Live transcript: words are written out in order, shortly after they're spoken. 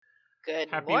Good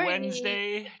Happy morning.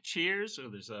 Wednesday. Cheers. Oh,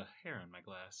 there's a hair on my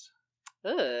glass.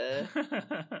 Ugh.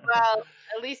 Well,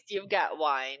 at least you've got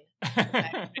wine.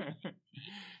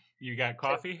 You got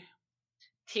coffee?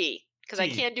 Tea. Because I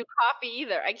Tea. can't do coffee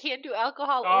either. I can't do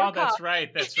alcohol or Oh, that's coffee.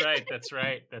 right. That's right. That's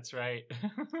right. That's right.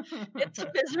 It's a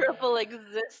miserable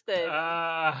existence.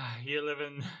 You live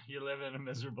in a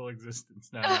miserable existence.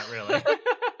 No, not really.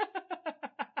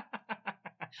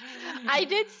 I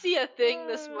did see a thing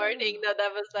this morning though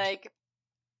that was like,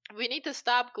 we need to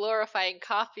stop glorifying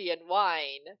coffee and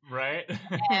wine Right?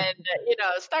 and,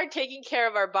 start taking care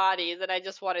of our bodies. And I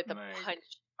just wanted to punch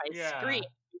my screen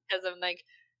because I'm like,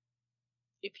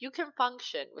 if you can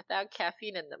function without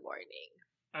caffeine in the morning.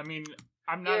 I mean,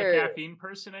 I'm not a caffeine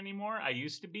person anymore. I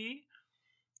used to be.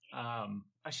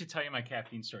 I should tell you my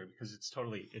caffeine story because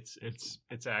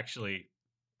it's actually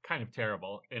kind of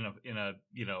terrible in a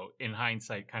in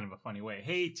hindsight kind of a funny way.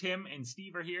 Hey, Tim and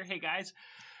Steve are here. Hey guys.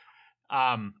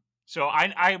 So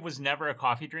I was never a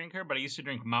coffee drinker, but I used to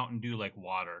drink Mountain Dew like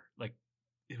water. Like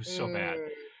it was so bad.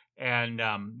 And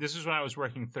this was when I was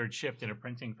working third shift in a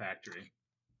printing factory.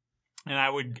 And I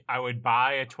would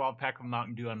buy a 12-pack of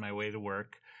Mountain Dew on my way to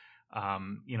work.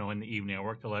 In the evening. I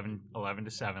worked 11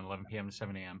 to 7, 11 p.m. to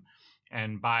 7 a.m.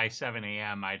 And by 7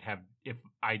 a.m.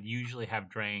 I'd usually have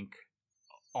drank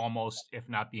almost, if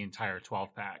not the entire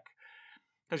 12-pack.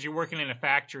 Because you're working in a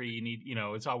factory, you need,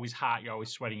 it's always hot, you're always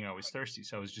sweating, you're always thirsty.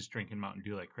 So I was just drinking Mountain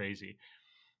Dew like crazy.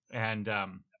 And I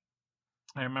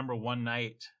remember one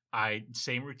night,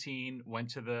 same routine, went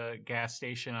to the gas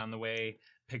station on the way,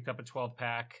 picked up a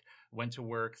 12-pack, went to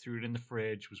work, threw it in the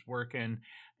fridge, was working.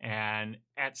 And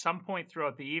at some point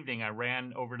throughout the evening, I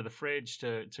ran over to the fridge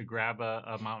to grab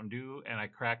a Mountain Dew, and I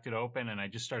cracked it open, and I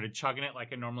just started chugging it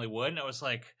like I normally would. And I was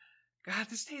like, God,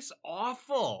 this tastes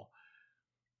awful.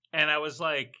 And I was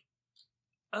like,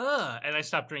 ugh. And I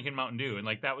stopped drinking Mountain Dew. And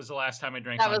that was the last time I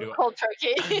drank Mountain Dew. That was cold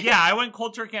turkey. Yeah, I went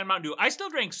cold turkey on Mountain Dew. I still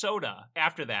drank soda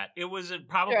after that. It was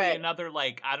probably another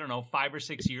 5 or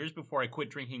 6 years before I quit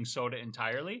drinking soda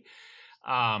entirely.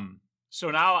 So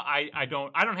now I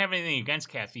don't have anything against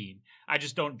caffeine. I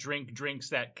just don't drink drinks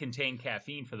that contain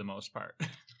caffeine for the most part.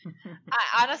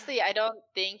 I don't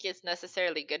think it's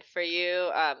necessarily good for you.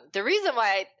 The reason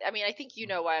why, I think you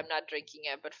know why I'm not drinking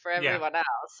it, but for everyone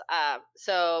else,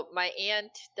 so my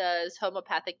aunt does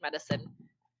homeopathic medicine,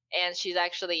 and she's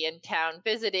actually in town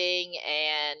visiting,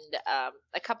 and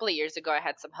a couple of years ago I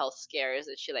had some health scares,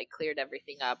 and she cleared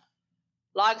everything up.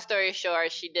 Long story short,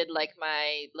 she did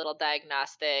my little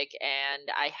diagnostic, and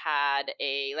I had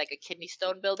a kidney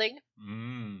stone building.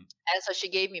 And so she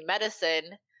gave me medicine,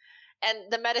 and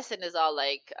the medicine is all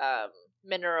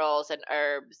minerals and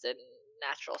herbs and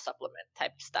natural supplement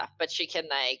type stuff. But she can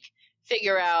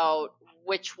figure out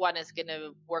which one is going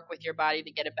to work with your body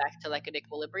to get it back to an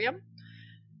equilibrium.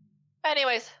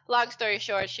 Anyways, long story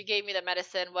short, she gave me the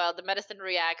medicine. Well, the medicine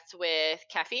reacts with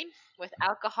caffeine, with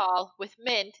alcohol, with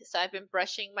mint. So I've been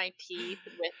brushing my teeth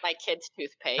with my kid's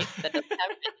toothpaste that doesn't have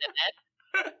mint in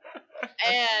it.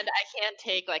 And I can't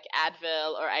take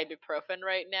Advil or ibuprofen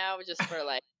right now, just for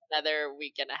another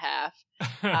week and a half.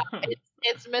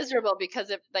 It's miserable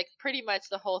because it pretty much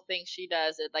the whole thing she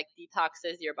does, it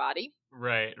detoxes your body.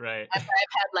 Right. I've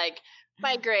had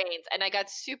migraines, and I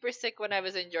got super sick when I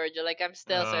was in Georgia. I'm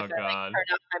still, so if I turn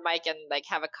off my mic and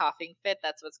have a coughing fit,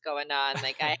 that's what's going on.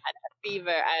 I had a fever,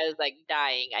 I was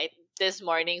dying. This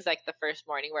morning's the first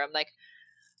morning where I'm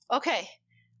okay,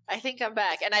 I think I'm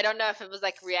back. And I don't know if it was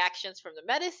reactions from the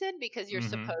medicine, because you're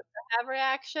supposed to have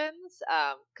reactions,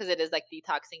 because it is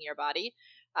detoxing your body,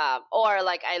 or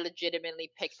I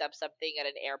legitimately picked up something at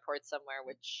an airport somewhere,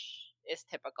 which is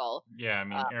typical. Yeah,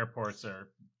 airports are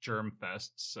germ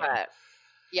fests. So.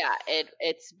 Yeah,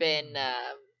 it's been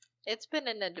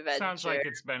an adventure. Sounds like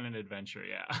it's been an adventure,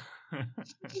 yeah.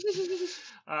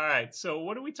 All right, so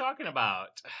what are we talking about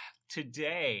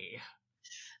today?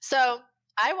 So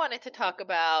I wanted to talk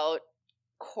about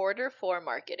Q4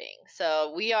 marketing.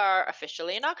 So we are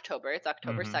officially in October. It's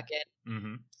October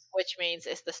 2nd, which means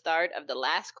it's the start of the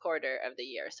last quarter of the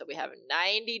year. So we have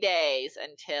 90 days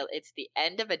until it's the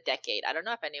end of a decade. I don't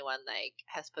know if anyone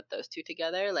has put those two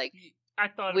together. I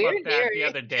thought about that the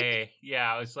other day.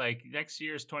 Yeah, I was next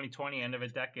year is 2020, end of a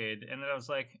decade. And then I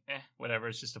was whatever.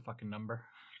 It's just a fucking number.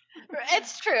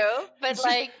 It's true, but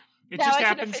it just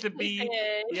happens to be,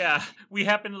 we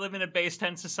happen to live in a base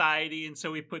 10 society, and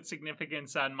so we put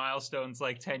significance on milestones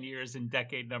 10 years and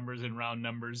decade numbers and round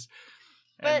numbers.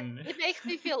 But it makes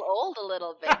me feel old a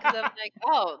little bit, because I'm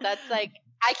oh, that's I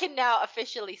can now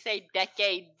officially say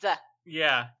decades.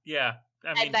 Yeah.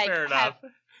 Fair enough.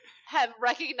 Have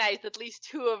recognized at least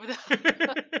two of them.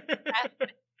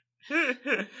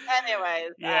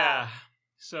 Anyways. Yeah.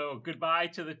 So goodbye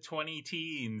to the 20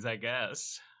 teens, I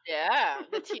guess. Yeah.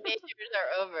 The teenage years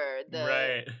are over.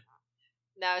 Right.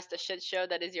 Now it's the shit show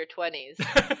that is your 20s.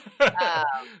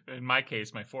 In my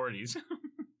case, my 40s.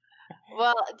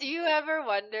 Well, do you ever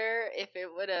wonder if it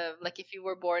would have, like, if you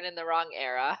were born in the wrong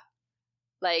era?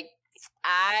 Like,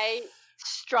 I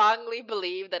strongly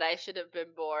believe that I should have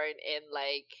been born in,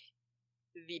 like,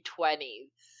 the 20s,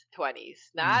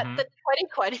 not the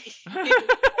 2020s.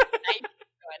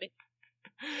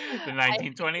 The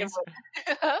 1920s?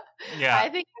 Yeah. I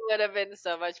think it would have been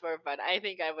so much more fun. I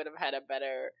think I would have had a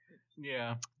better...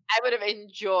 Yeah. I would have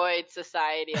enjoyed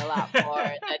society a lot more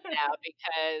than now,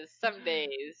 because some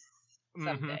days.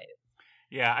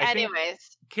 Yeah, I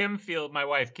Anyways. think my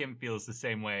wife Kim feels the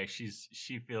same way.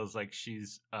 She feels like she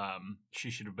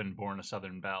should have been born a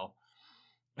Southern belle.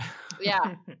 Yeah.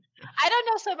 I don't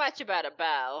know so much about a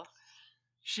belle.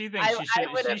 She thinks I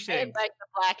would have been like the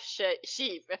black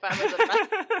sheep if I was a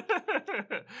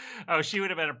belle. Oh, she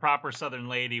would have been a proper Southern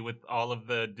lady with all of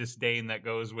the disdain that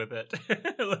goes with it.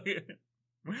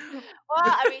 Well,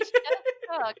 I mean, she does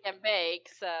cook and bake,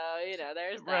 so,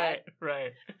 there's that.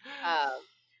 Right.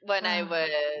 When I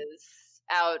was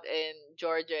out in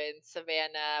Georgia, in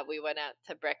Savannah, we went out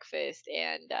to breakfast,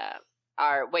 and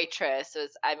our waitress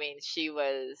she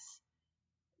was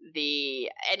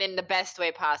and in the best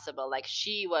way possible. Like,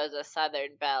 she was a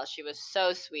Southern belle. She was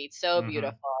so sweet, so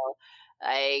beautiful.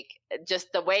 Like,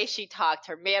 just the way she talked,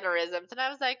 her mannerisms, and I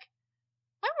was like,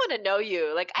 I want to know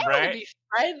you. Like, I want to be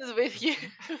friends with you.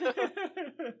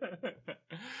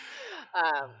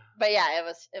 But yeah, it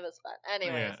was fun.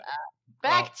 Anyways,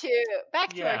 back to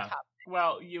our topic.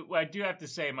 Well, I do have to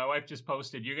say, my wife just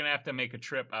posted, you're going to have to make a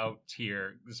trip out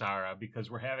here, Zara,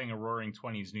 because we're having a Roaring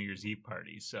 20s New Year's Eve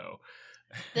party, so...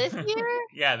 This year?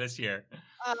 Yeah, this year.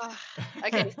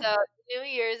 Okay, so New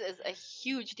Year's is a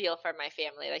huge deal for my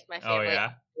family. Like, my family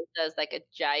does, like, a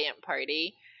giant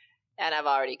party, and I've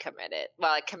already committed.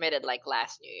 Well, I committed, like,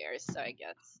 last New Year's, so I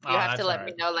guess. You have to let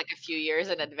me know, like, a few years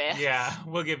in advance. Yeah,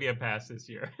 we'll give you a pass this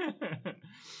year.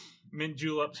 Mint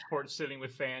juleps, porch sitting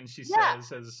with fans, she says,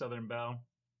 as a Southern belle.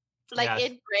 Like,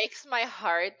 it breaks my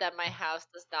heart that my house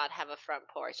does not have a front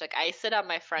porch. Like, I sit on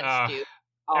my front stoop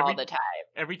all the time.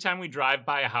 Every time we drive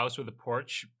by a house with a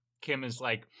porch, Kim is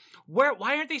like, why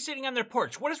aren't they sitting on their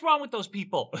porch? What is wrong with those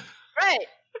people? Right.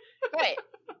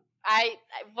 I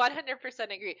 100%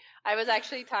 agree. I was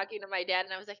actually talking to my dad,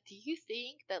 and I was like, do you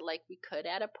think that, like, we could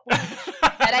add a porch?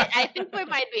 And I think we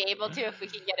might be able to if we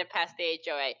can get it past the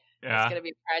HOA. Yeah. It's going to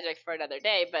be a project for another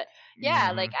day. But,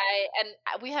 yeah, like,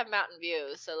 we have mountain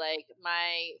views. So, like,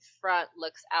 my front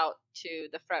looks out to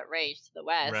the Front Range to the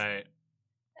west. Right.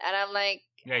 And I'm like,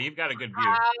 yeah, you've got a good view.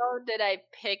 How did I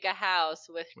pick a house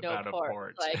without no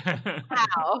porch? Like,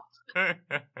 how?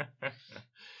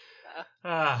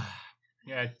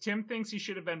 Yeah, Tim thinks he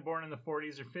should have been born in the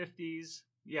 40s or 50s.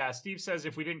 Yeah, Steve says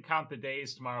if we didn't count the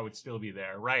days, tomorrow would still be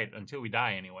there. Right, until we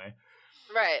die anyway.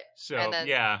 Right. So, and then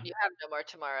you have no more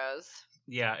tomorrows.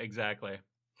 Yeah, exactly.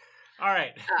 All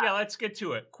right. Yeah, let's get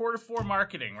to it. Q4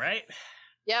 marketing, right?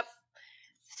 Yep.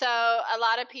 So a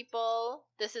lot of people,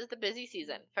 this is the busy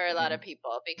season for a lot of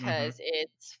people because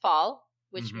it's fall,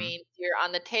 which means you're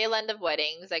on the tail end of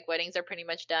weddings. Like, weddings are pretty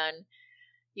much done.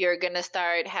 You're going to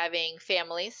start having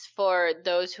families. For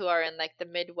those who are in, like, the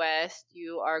Midwest,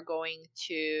 you are going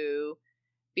to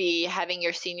be having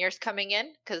your seniors coming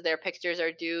in because their pictures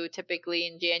are due typically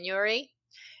in January.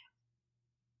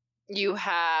 You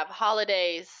have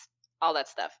holidays, all that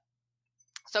stuff.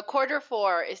 So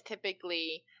Q4 is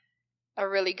typically a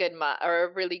really good month or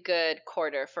a really good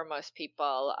quarter for most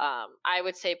people. I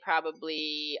would say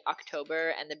probably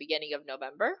October and the beginning of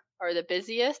November are the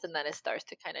busiest, and then it starts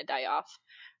to kind of die off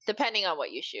depending on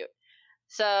what you shoot.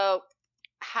 So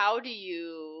how do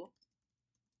you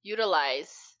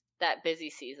utilize that busy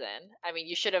season? I mean,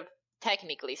 you should have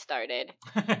technically started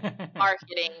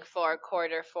marketing for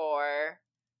Q4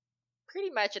 pretty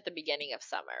much at the beginning of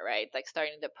summer, right? Like,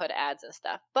 starting to put ads and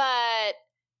stuff. But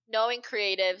knowing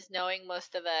creatives, knowing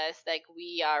most of us, like,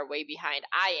 we are way behind.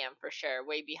 I am for sure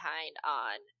way behind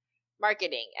on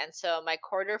marketing. And so my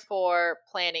Q4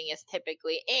 planning is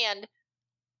typically, and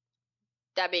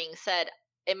that being said,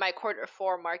 in my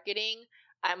Q4 marketing,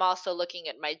 I'm also looking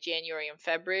at my January and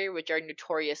February, which are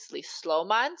notoriously slow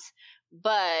months.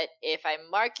 But if I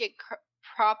market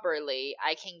properly,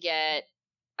 I can get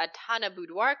a ton of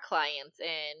boudoir clients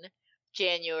in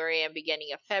January and beginning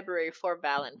of February for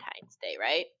Valentine's Day,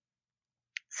 right?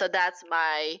 So that's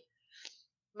my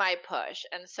push.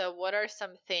 And so what are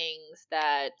some things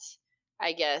that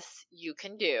I guess you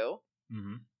can do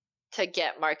to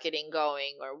get marketing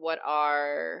going, or what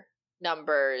are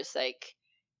numbers, like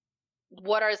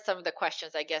what are some of the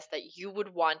questions, I guess, that you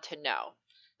would want to know?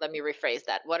 Let me rephrase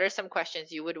that. What are some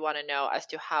questions you would want to know as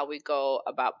to how we go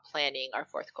about planning our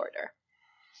fourth quarter?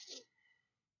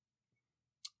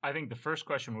 I think the first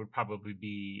question would probably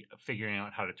be figuring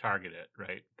out how to target it,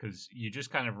 right? Because you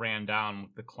just kind of ran down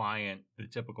what the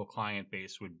typical client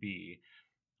base would be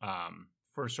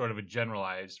for sort of a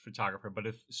generalized photographer. But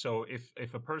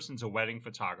if a person's a wedding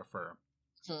photographer,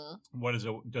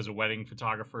 does a wedding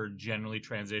photographer generally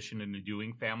transition into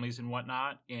doing families and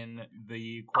whatnot in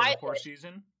the quarter four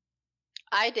season?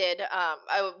 I did.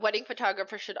 A wedding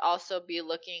photographer should also be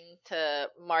looking to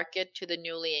market to the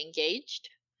newly engaged.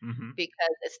 Mm-hmm.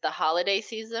 Because it's the holiday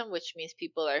season, which means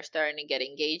people are starting to get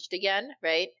engaged again,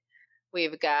 right?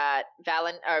 We've got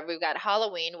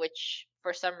Halloween, which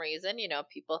for some reason,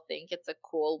 people think it's a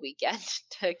cool weekend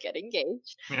to get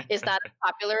engaged. It's not as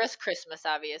popular as Christmas,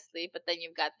 obviously, but then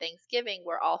you've got Thanksgiving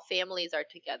where all families are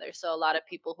together. So a lot of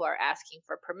people who are asking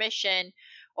for permission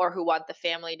or who want the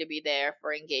family to be there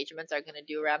for engagements are going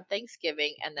to do around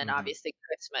Thanksgiving. And then obviously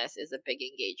Christmas is a big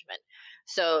engagement.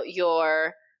 So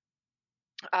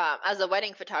as a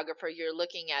wedding photographer, you're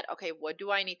looking at, okay, what do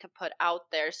I need to put out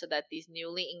there so that these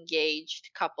newly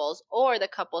engaged couples or the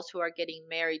couples who are getting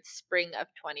married spring of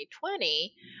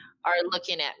 2020 are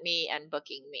looking at me and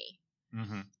booking me.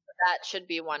 Mm-hmm. That should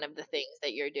be one of the things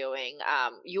that you're doing.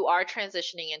 You are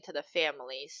transitioning into the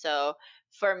family. So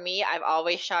for me, I've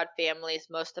always shot families.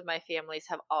 Most of my families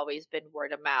have always been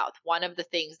word of mouth. One of the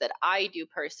things that I do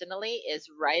personally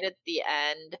is right at the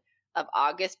end of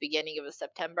August, beginning of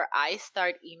September, I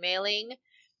start emailing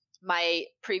my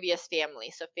previous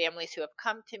family. So families who have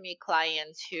come to me,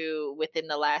 clients who within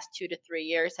the last 2 to 3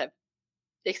 years have,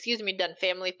 done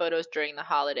family photos during the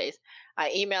holidays.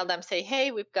 I email them, say,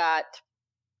 hey, we've got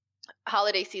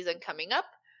holiday season coming up.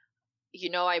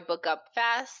 I book up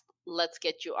fast. Let's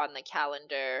get you on the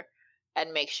calendar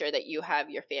and make sure that you have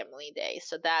your family day.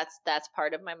 So that's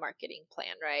part of my marketing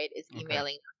plan, right? Is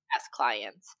emailing past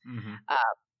clients. Mm-hmm.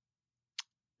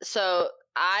 So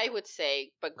I would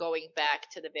say, but going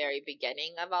back to the very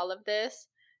beginning of all of this,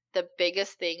 the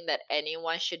biggest thing that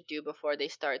anyone should do before they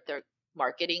start their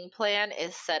marketing plan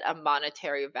is set a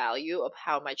monetary value of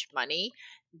how much money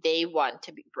they want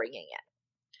to be bringing in.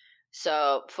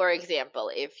 So, for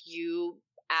example, if you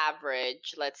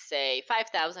average, let's say,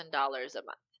 $5,000 a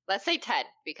month, let's say 10,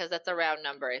 because that's a round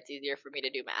number. It's easier for me to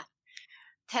do math.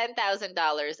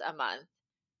 $10,000 a month,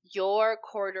 your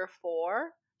quarter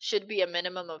four should be a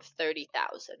minimum of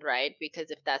 30,000, right?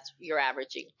 Because if you're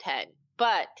averaging 10,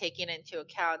 but taking into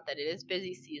account that it is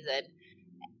busy season,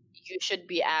 you should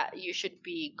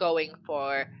be going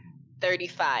for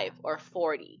 35 or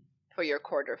 40 for your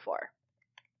quarter four,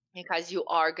 because you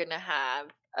are going to have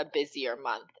a busier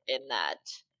month in that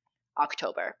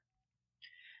October.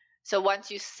 So once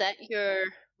you set your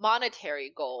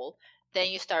monetary goal,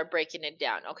 then you start breaking it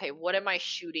down. Okay, what am I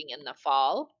shooting in the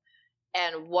fall?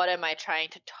 And what am I trying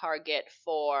to target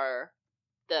for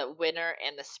the winter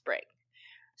and the spring?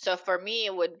 So for me,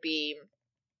 it would be,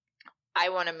 I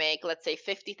want to make, let's say,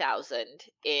 50,000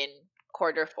 in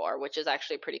quarter four, which is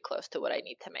actually pretty close to what I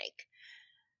need to make.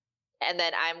 And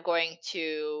then I'm going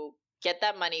to get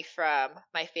that money from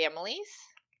my families,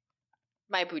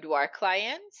 my boudoir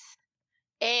clients,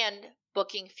 and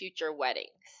booking future weddings.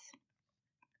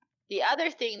 The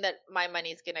other thing that my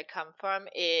money is going to come from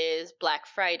is Black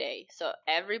Friday. So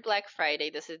every Black Friday,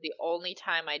 this is the only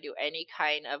time I do any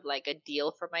kind of like a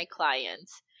deal for my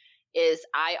clients, is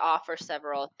I offer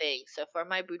several things. So for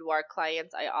my boudoir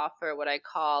clients, I offer what I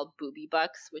call booby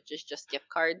bucks, which is just gift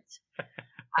cards.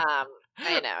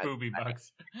 I know. Booby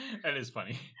bucks. That is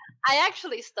funny. I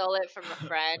actually stole it from a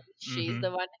friend. She's the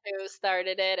one who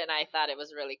started it, and I thought it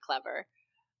was really clever.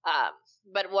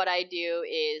 But what I do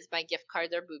is my gift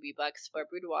cards are booby bucks for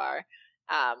boudoir.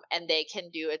 And they can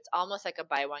do, it's almost like a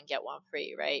buy one, get one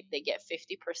free, right? They get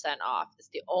 50% off. It's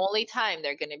the only time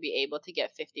they're going to be able to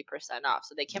get 50% off.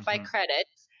 So they can buy credit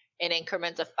in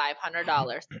increments of $500.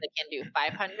 So they can do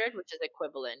 500, which is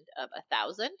equivalent of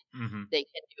 1,000. They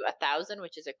can do 1,000,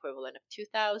 which is equivalent of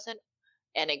 2,000.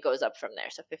 And it goes up from there.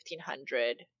 So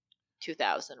 1,500,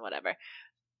 2,000, whatever.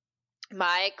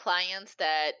 My clients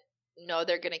that know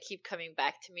they're going to keep coming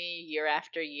back to me year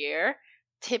after year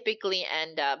typically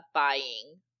end up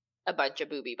buying a bunch of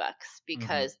booby bucks,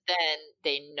 because then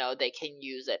they know they can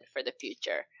use it for the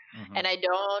future. And I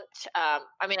don't,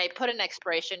 I put an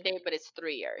expiration date, but it's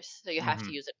 3 years. So you have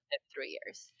to use it within 3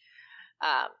 years.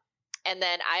 And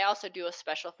then I also do a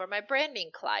special for my branding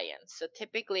clients. So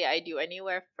typically I do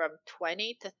anywhere from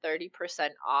 20 to 30%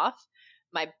 off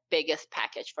my biggest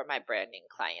package for my branding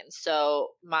clients. So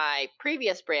my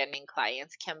previous branding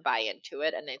clients can buy into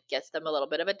it and it gets them a little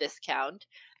bit of a discount,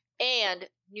 and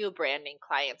new branding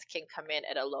clients can come in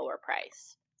at a lower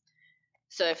price.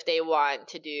 So if they want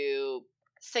to do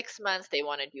 6 months, they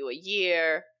want to do a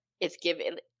year,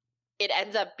 it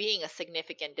ends up being a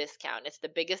significant discount. It's the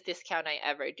biggest discount I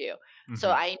ever do. Mm-hmm.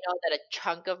 So I know that a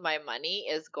chunk of my money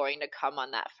is going to come on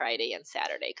that Friday and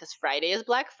Saturday, because Friday is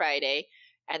Black Friday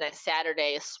and then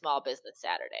Saturday is Small Business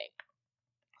Saturday.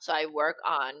 So I work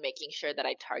on making sure that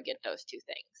I target those two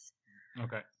things.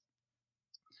 Okay.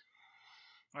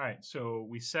 All right. So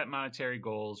we set monetary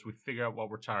goals. We figure out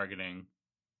what we're targeting.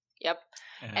 Yep.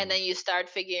 And then you start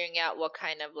figuring out what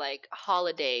kind of like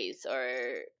holidays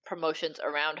or promotions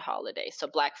around holidays. So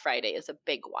Black Friday is a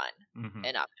big one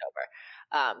in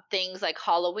October. Things like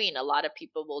Halloween. A lot of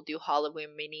people will do Halloween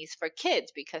minis for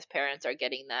kids because parents are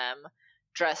getting them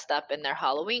dressed up in their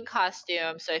Halloween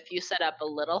costume. So if you set up a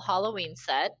little Halloween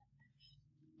set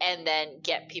and then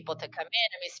get people to come in,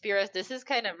 I mean, Spiros, this is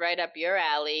kind of right up your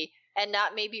alley. And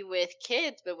not maybe with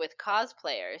kids, but with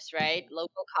cosplayers, right?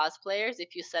 Local cosplayers,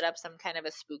 if you set up some kind of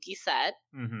a spooky set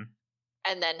and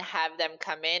then have them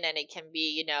come in, and it can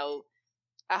be,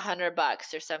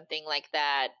 $100 or something like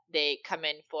that. They come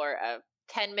in for a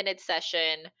 10-minute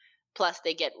session, plus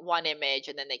they get one image,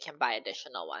 and then they can buy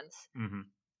additional ones.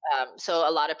 So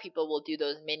a lot of people will do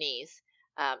those minis.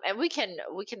 And we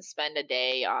can spend a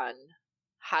day on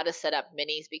how to set up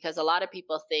minis, because a lot of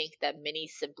people think that minis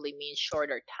simply means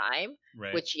shorter time,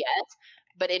 right. Which yes,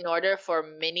 but in order for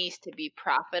minis to be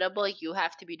profitable, you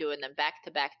have to be doing them back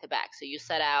to back to back. So you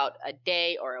set out a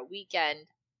day or a weekend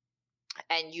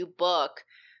and you book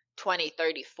 20,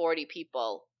 30, 40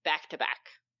 people back to back.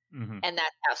 And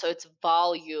that's how. So it's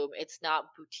volume, it's not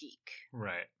boutique.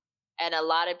 Right. And a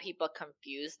lot of people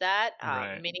confuse that.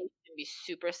 Right. Minis can be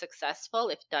super successful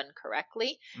if done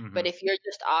correctly. But if you're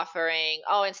just offering,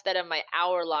 instead of my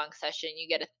hour-long session, you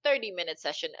get a 30-minute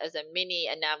session as a mini,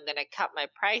 and now I'm going to cut my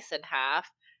price in half,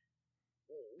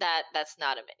 that's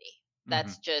not a mini.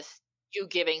 That's just you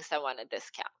giving someone a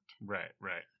discount. Right.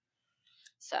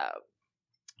 So.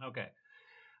 Okay.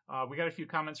 We got a few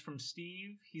comments from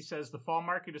Steve. He says, the fall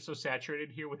market is so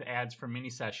saturated here with ads for mini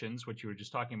sessions, which you were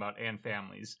just talking about, and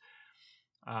families.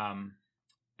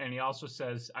 And he also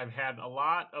says, I've had a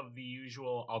lot of the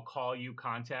usual, I'll call you,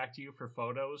 contact you for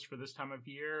photos for this time of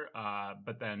year,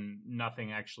 but then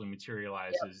nothing actually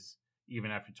materializes even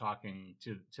after talking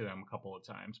to them a couple of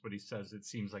times. But he says it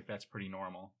seems like that's pretty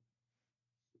normal.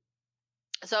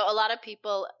 So a lot of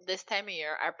people this time of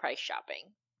year are price shopping.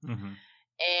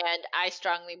 And I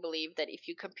strongly believe that if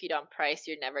you compete on price,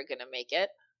 you're never going to make it.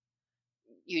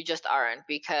 You just aren't,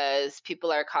 because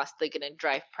people are constantly going to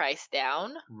drive price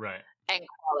down, right, and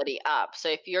quality up. So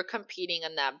if you're competing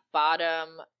on that bottom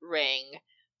ring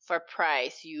for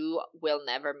price, you will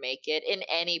never make it in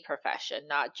any profession,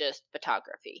 not just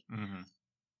photography.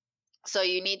 So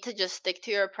you need to just stick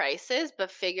to your prices,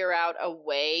 but figure out a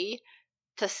way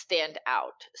to stand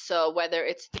out. So whether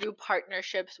it's through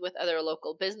partnerships with other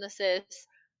local businesses,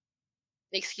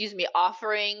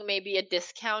 offering maybe a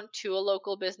discount to a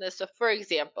local business. So for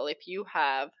example, if you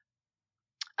have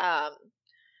a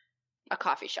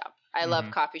coffee shop, I love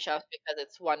coffee shops because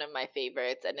it's one of my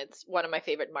favorites and it's one of my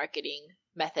favorite marketing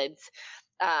methods.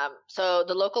 So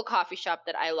the local coffee shop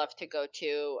that I love to go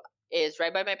to is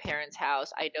right by my parents'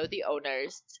 house. I know the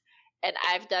owners, and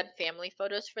I've done family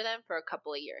photos for them for a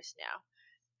couple of years now.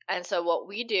 And so what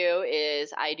we do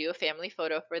is I do a family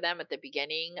photo for them at the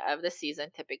beginning of the season,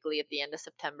 typically at the end of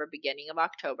September, beginning of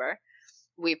October.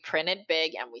 We print it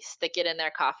big and we stick it in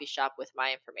their coffee shop with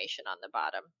my information on the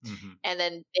bottom. And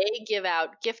then they give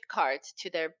out gift cards to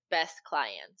their best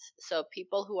clients. So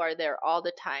people who are there all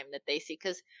the time that they see,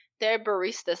 because their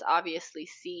baristas obviously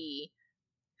see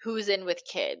who's in with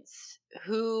kids,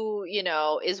 who,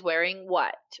 is wearing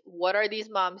what are these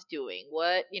moms doing?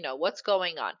 What's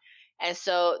going on? And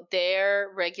so their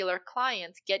regular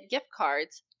clients get gift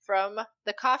cards from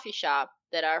the coffee shop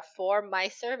that are for my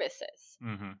services.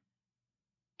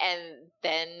 And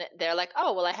then they're like,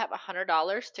 oh, well, I have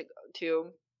 $100 to go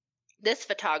to this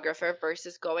photographer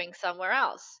versus going somewhere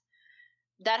else.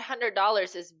 That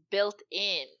 $100 is built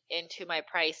into my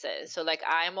prices. So like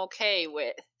I'm okay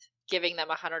with giving them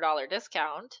 $100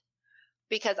 discount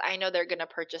because I know they're going to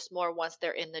purchase more once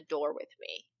they're in the door with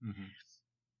me.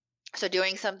 So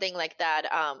doing something like that,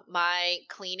 my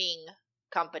cleaning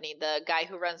company, the guy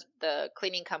who runs the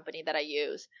cleaning company that I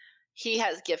use, he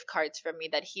has gift cards from me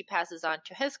that he passes on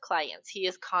to his clients. He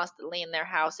is constantly in their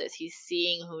houses. He's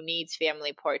seeing who needs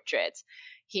family portraits.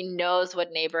 He knows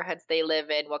what neighborhoods they live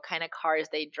in, what kind of cars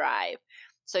they drive.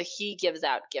 So he gives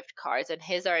out gift cards, and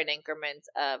his are in increments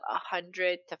of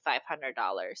 $100 to $500.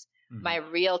 Mm-hmm. My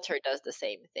realtor does the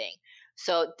same thing.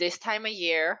 So this time of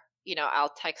year,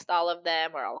 I'll text all of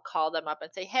them or I'll call them up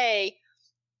and say, hey,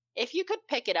 if you could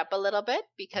pick it up a little bit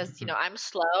because, I'm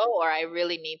slow or I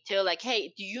really need to, like,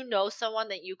 hey, do you know someone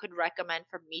that you could recommend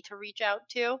for me to reach out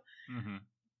to? Mm-hmm.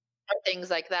 Or things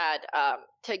like that,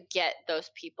 to get those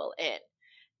people in.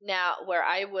 Now, where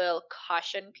I will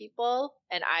caution people,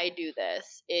 and I do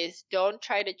this, is don't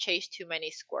try to chase too many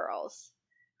squirrels.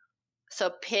 So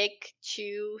pick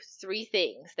 2, 3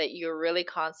 things that you're really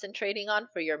concentrating on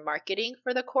for your marketing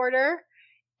for the quarter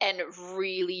and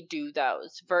really do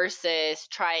those versus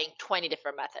trying 20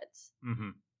 different methods.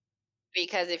 Mm-hmm.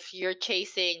 Because if you're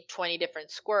chasing 20 different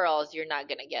squirrels, you're not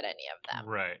going to get any of them.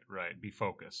 Right. Be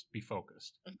focused.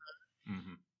 Mm-hmm.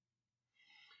 Mm-hmm.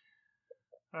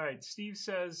 All right, Steve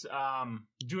says,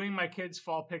 doing my kids'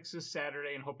 fall picks this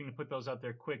Saturday and hoping to put those out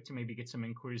there quick to maybe get some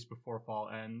inquiries before fall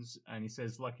ends. And he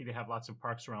says, lucky to have lots of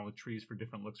parks around with trees for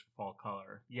different looks for fall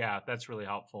color. Yeah, that's really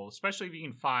helpful, especially if you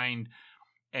can find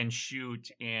and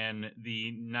shoot in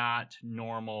the not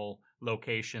normal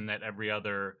location that every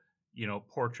other,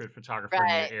 portrait photographer in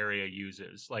your area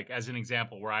uses. Like, as an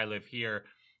example, where I live here,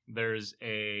 there's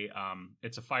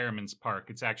it's a fireman's park.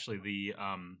 It's actually the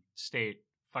state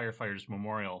Firefighters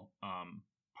Memorial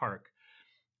Park,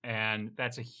 and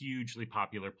that's a hugely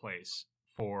popular place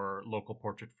for local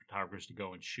portrait photographers to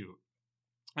go and shoot.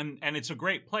 And it's a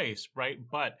great place, right?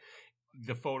 But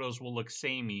the photos will look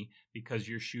samey because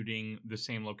you're shooting the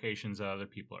same locations that other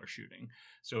people are shooting.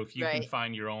 So if you can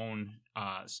find your own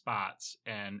spots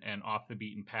and off the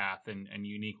beaten path and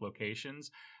unique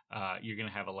locations, you're going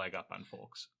to have a leg up on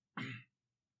folks.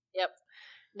 Yep.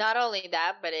 Not only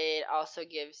that, but it also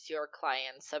gives your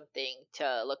clients something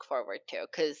to look forward to.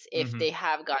 Because if they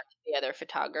have gone to the other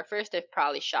photographers, they've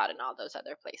probably shot in all those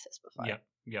other places before.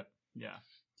 Yep. Yeah.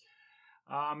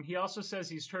 He also says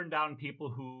he's turned down people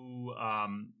who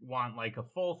want like a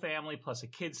full family plus a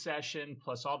kid session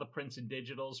plus all the prints and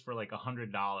digitals for like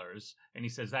 $100. And he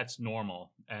says that's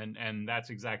normal. And that's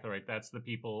exactly right. That's the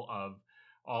people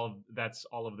that's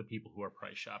all of the people who are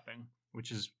price shopping,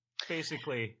 which is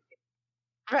basically...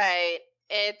 Right.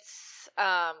 It's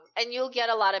and you'll get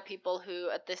a lot of people who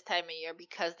at this time of year,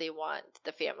 because they want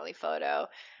the family photo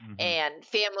and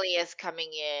family is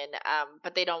coming in,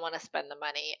 but they don't want to spend the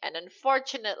money. And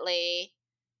unfortunately,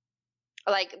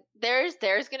 like there's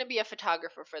going to be a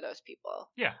photographer for those people.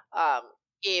 Yeah.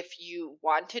 If you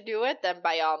want to do it, then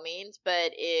by all means.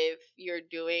 But if you're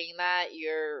doing that,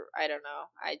 I don't know.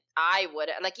 I would,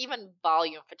 like, even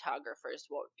volume photographers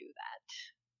won't do that.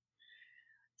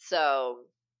 So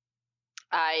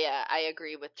I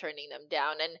agree with turning them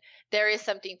down. And there is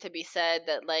something to be said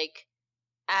that, like,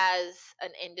 as an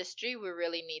industry, we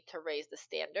really need to raise the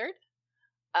standard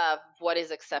of what is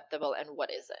acceptable and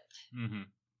what isn't. Mm-hmm.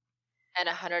 And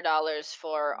 $100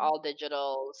 for all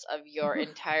digitals of your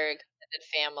entire extended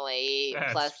family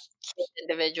plus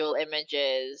individual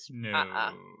images. No,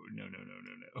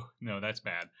 that's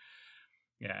bad.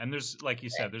 Yeah, and there's, like you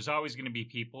said, there's always going to be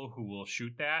people who will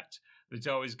shoot that. There's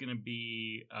always going to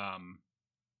be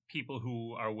people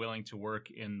who are willing to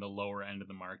work in the lower end of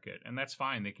the market, and that's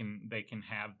fine. They can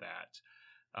have that.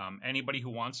 Anybody who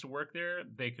wants to work there,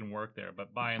 they can work there.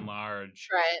 But by and large,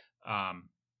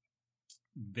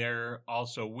 they're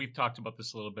also, we've talked about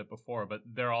this a little bit before, but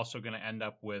they're also going to end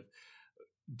up with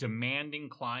demanding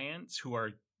clients who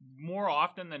are more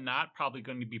often than not probably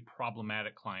going to be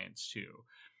problematic clients too.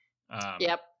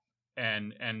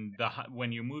 And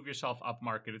when you move yourself up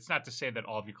market, it's not to say that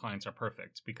all of your clients are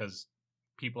perfect, because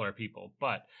people are people,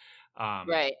 but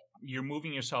you're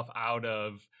moving yourself out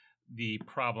of the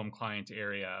problem client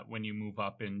area when you move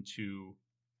up into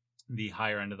the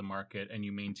higher end of the market and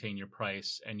you maintain your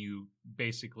price and you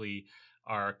basically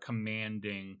are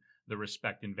commanding the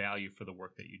respect and value for the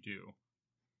work that you do.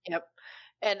 Yep.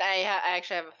 And I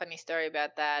actually have a funny story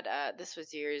about that. This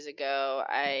was years ago.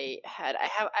 I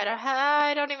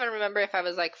don't even remember if I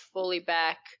was like fully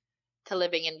back to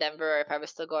living in Denver or if I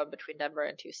was still going between Denver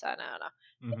and Tucson. I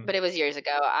don't know. But it was years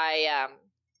ago. I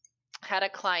had a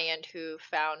client who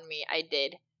found me. I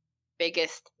did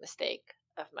biggest mistake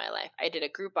of my life. I did a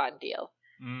Groupon deal.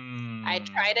 I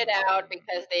tried it out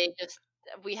because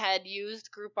we had used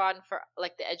Groupon for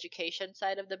like the education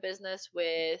side of the business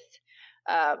with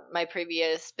my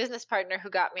previous business partner who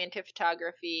got me into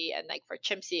photography, and like for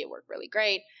Chimsy it worked really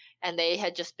great, and they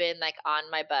had just been like on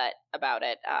my butt about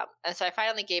it, and so I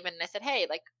finally gave in and I said, hey,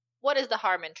 like, what is the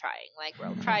harm in trying? Like,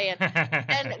 we'll try it.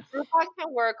 And Groupon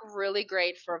can work really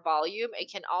great for volume.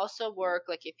 It can also work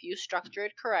like if you structure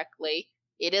it correctly.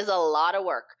 It is a lot of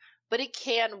work, but it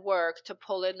can work to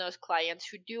pull in those clients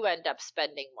who do end up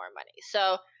spending more money.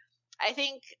 So I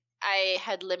think I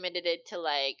had limited it to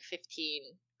like 15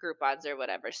 Groupons or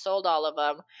whatever, sold all of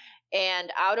them.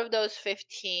 And out of those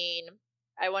 15,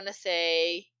 I want to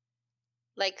say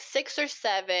like 6 or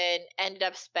 7 ended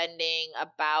up spending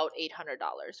about $800,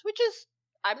 which is,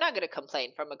 I'm not going to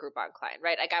complain from a Groupon client,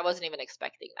 right? Like I wasn't even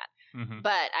expecting that. Mm-hmm.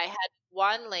 But I had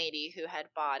one lady who had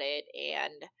bought it,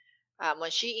 and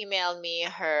when she emailed me,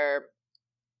 her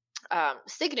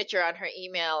signature on her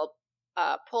email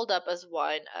pulled up as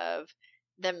one of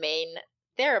the main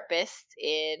therapists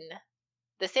in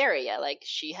this area. Like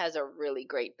she has a really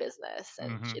great business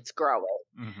and it's growing.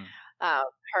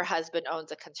 Her husband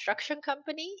owns a construction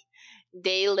company.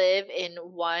 They live in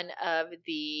one of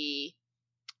the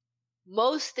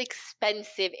most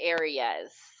expensive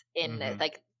areas in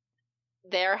like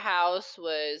their house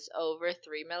was over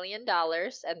 $3 million,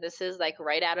 and this is like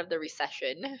right out of the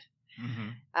recession.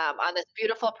 On this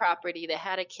beautiful property, they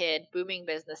had a kid, booming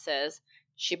businesses.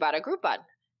 She bought a Groupon.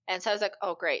 And so I was like,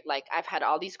 oh, great. Like, I've had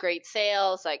all these great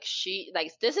sales. Like,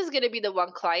 this is going to be the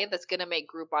one client that's going to make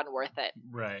Groupon worth it.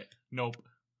 Right. Nope.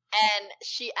 And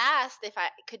she asked if I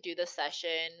could do the session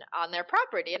on their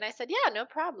property. And I said, yeah, no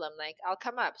problem. Like, I'll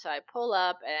come up. So I pull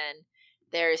up, and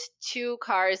there's 2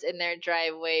 cars in their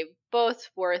driveway, both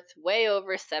worth way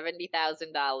over $70,000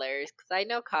 because I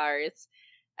know cars.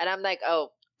 And I'm like, oh,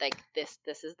 like this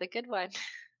is the good one.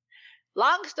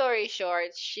 Long story short,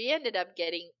 she ended up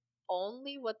getting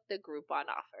only what the Groupon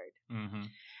offered.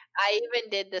 I even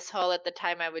did this whole, at the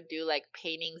time I would do like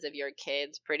paintings of your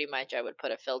kids. Pretty much I would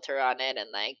put a filter on it and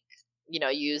like,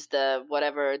 use the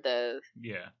whatever the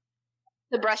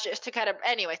brushes to kind of,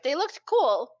 anyways, they looked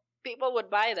cool. People would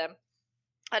buy them.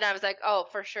 And I was like, oh,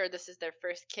 for sure, this is their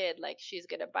first kid. Like, she's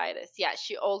going to buy this. Yeah,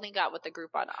 she only got what the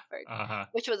Groupon offered,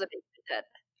 which was a big hit.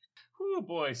 Oh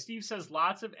boy, Steve says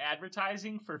lots of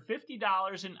advertising for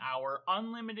 $50 an hour,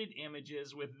 unlimited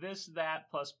images with this, that,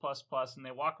 plus, and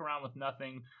they walk around with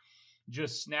nothing,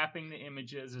 just snapping the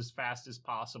images as fast as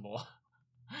possible.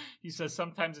 He says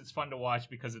sometimes it's fun to watch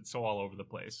because it's so all over the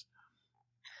place.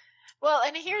 Well,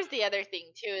 and here's the other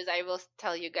thing too, is I will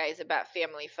tell you guys about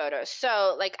family photos.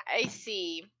 So like I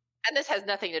see, and this has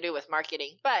nothing to do with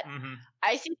marketing, but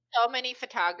I see so many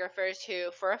photographers who,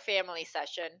 for a family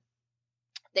session,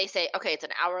 they say, okay, it's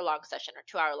an hour-long session or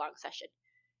 2-hour-long session.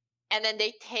 And then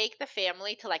they take the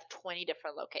family to like 20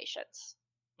 different locations.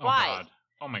 Oh, Why? God.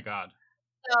 Oh, my God.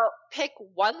 So pick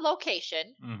one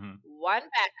location, one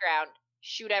background,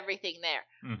 shoot everything there.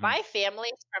 My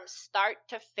family, from start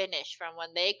to finish, from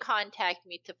when they contact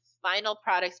me to final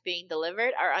products being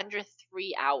delivered, are under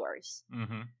 3 hours.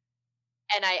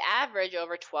 And I average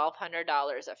over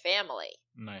 $1,200 a family.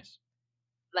 Nice.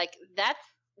 Like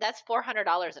that's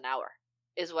 $400 an hour.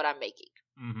 Is what I'm making.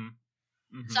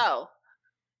 So,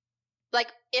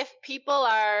 like, if people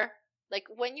are, like,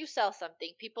 when you sell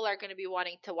something, people are going to be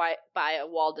wanting to buy a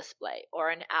wall display or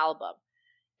an album.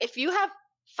 If you have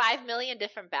 5 million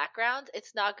different backgrounds,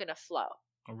 it's not going to flow.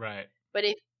 Right. But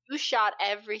if you shot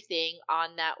everything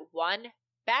on that one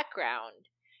background,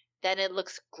 then it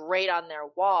looks great on their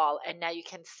wall, and now you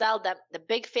can sell them the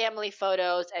big family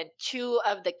photos and 2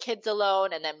 of the kids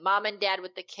alone, and then mom and dad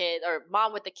with the kids, or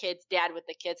mom with the kids, dad with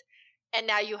the kids, and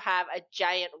now you have a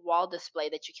giant wall display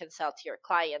that you can sell to your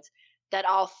clients that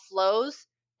all flows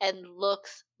and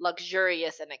looks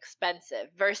luxurious and expensive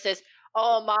versus,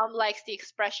 oh, mom likes the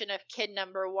expression of kid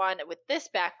number 1 with this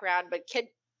background, but kid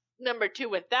number 2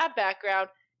 with that background,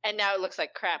 and now it looks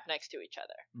like crap next to each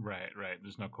other. Right.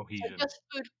 There's no cohesion. So just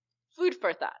food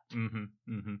for thought.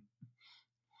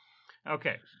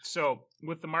 Okay, so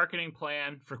with the marketing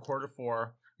plan for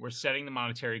Q4, we're setting the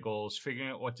monetary goals, figuring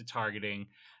out what to targeting,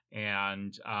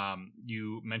 and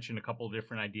you mentioned a couple of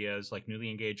different ideas like newly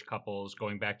engaged couples,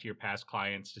 going back to your past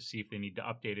clients to see if they need to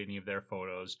update any of their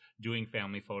photos, doing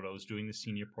family photos, doing the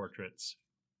senior portraits.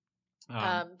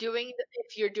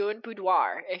 If you're doing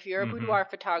boudoir, if you're a boudoir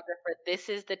photographer, this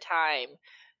is the time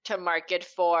to market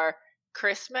for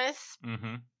Christmas,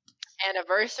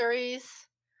 anniversaries,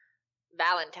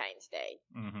 Valentine's Day.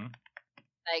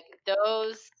 Like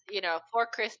those, for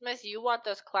Christmas, you want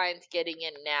those clients getting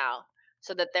in now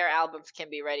so that their albums can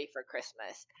be ready for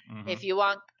Christmas. If you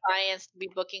want clients to be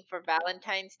booking for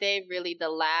Valentine's Day, really the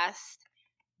last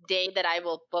day that I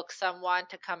will book someone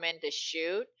to come in to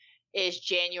shoot is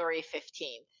January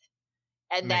 15th.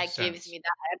 And that gives me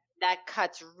that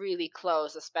cuts really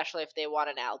close, especially if they want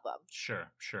an album. Sure,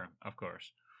 of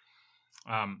course.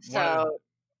 Go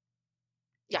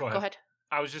ahead.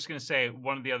 I was just going to say,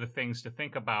 one of the other things to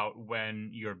think about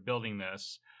when you're building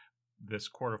this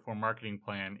Q4 marketing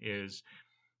plan is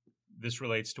this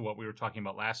relates to what we were talking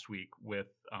about last week with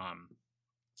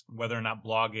whether or not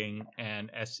blogging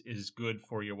is good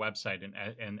for your website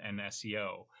and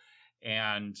SEO.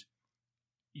 And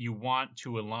you want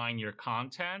to align your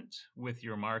content with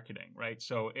your marketing, right?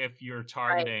 So if you're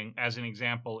targeting, as an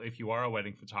example, if you are a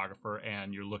wedding photographer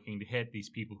and you're looking to hit these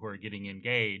people who are getting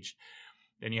engaged,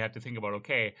 then you have to think about,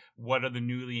 okay, what are the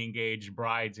newly engaged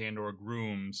brides and or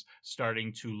grooms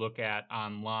starting to look at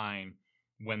online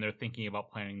when they're thinking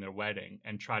about planning their wedding,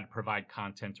 and try to provide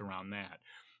content around that.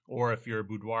 Or if you're a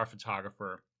boudoir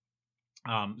photographer,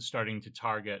 starting to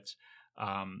target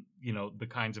the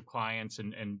kinds of clients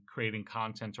and creating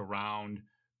content around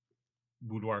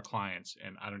boudoir clients.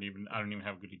 And I don't even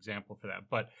have a good example for that.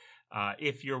 But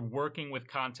if you're working with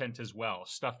content as well,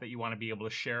 stuff that you want to be able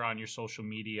to share on your social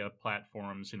media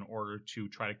platforms in order to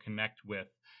try to connect with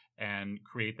and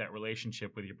create that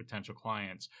relationship with your potential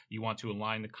clients, you want to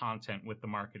align the content with the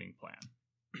marketing plan.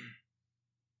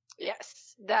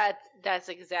 Yes, that's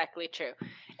exactly true.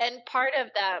 And part of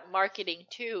that marketing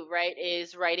too, right,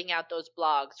 is writing out those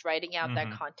blogs, writing out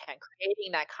that content,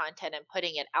 creating that content and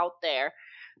putting it out there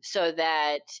so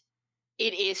that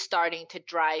it is starting to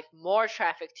drive more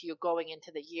traffic to you going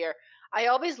into the year. I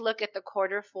always look at the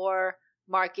quarter four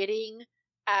marketing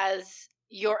as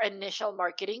your initial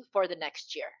marketing for the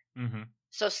next year. Mm-hmm.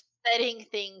 So setting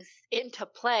things into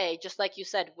play, just like you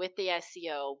said, with the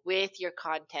SEO, with your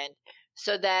content,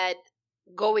 so that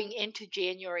going into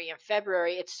January and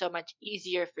February, it's so much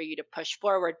easier for you to push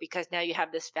forward because now you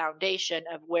have this foundation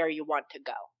of where you want to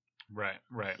go. Right.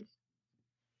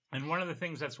 And one of the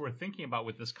things that's worth thinking about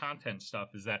with this content stuff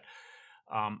is that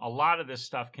a lot of this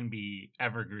stuff can be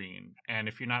evergreen. And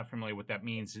if you're not familiar with what that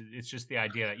means, it's just the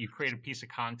idea that you create a piece of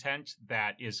content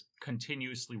that is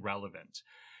continuously relevant.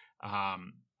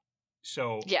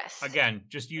 So yes, again,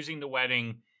 just using the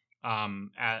wedding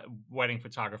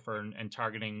photographer and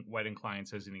targeting wedding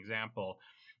clients as an example,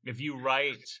 if you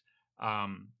write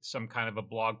some kind of a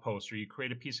blog post or you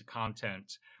create a piece of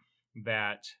content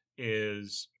that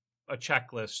is a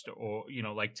checklist or,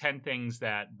 like 10 things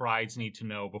that brides need to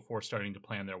know before starting to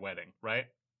plan their wedding, right?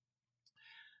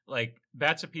 Like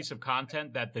that's a piece of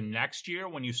content that the next year,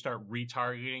 when you start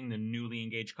retargeting the newly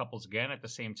engaged couples again at the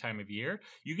same time of year,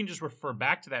 you can just refer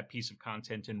back to that piece of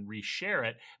content and reshare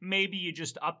it. Maybe you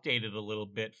just update it a little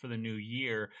bit for the new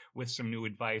year with some new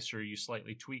advice, or you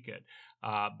slightly tweak it.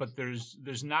 But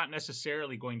there's not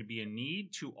necessarily going to be a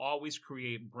need to always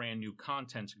create brand new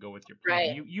content to go with your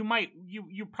plan. Right.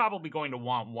 You're probably going to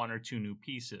want one or two new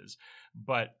pieces,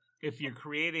 but if you're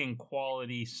creating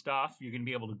quality stuff, you're going to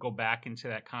be able to go back into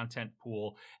that content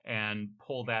pool and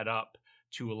pull that up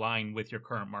to align with your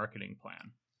current marketing plan.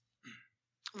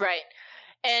 Right.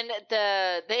 And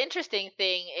the interesting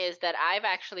thing is that I've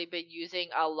actually been using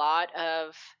a lot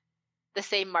of the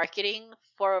same marketing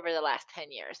for over the last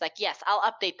 10 years. Like, yes, I'll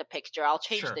update the picture. I'll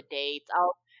change the dates.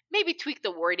 I'll maybe tweak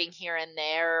the wording here and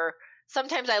there.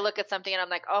 Sometimes I look at something and I'm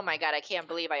like, oh my God, I can't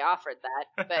believe I offered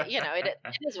that. But, it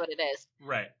is what it is.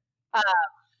 Right.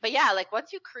 But yeah, like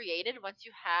once you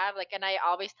have, like, and I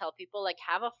always tell people, like,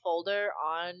 have a folder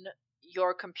on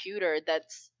your computer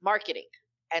that's marketing.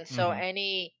 And so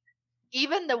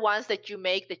even the ones that you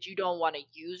make that you don't want to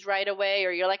use right away,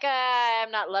 or you're like,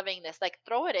 I'm not loving this, like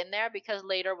throw it in there, because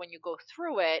later when you go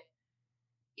through it,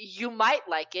 you might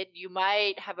like it. You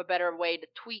might have a better way to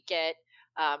tweak it.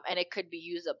 And it could be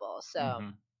usable.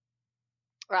 So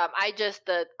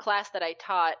the class that I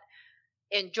taught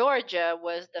in Georgia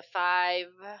was the 5,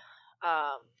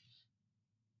 oh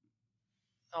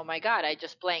my God, I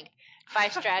just blanked.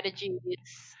 5 strategies,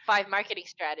 5 marketing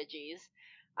strategies.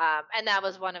 And that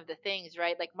was one of the things,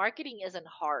 right? Like marketing isn't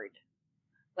hard.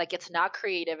 Like it's not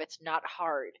creative. It's not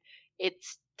hard.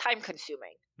 It's time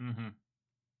consuming.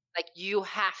 Like you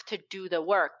have to do the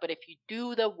work, but if you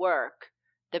do the work,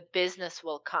 the business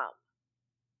will come.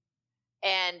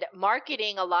 And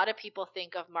marketing, a lot of people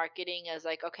think of marketing as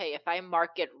like, okay, if I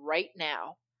market right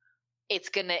now, it's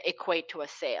going to equate to a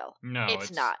sale. No, it's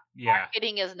not. Yeah.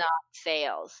 Marketing is not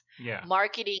sales. Yeah.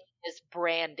 Marketing is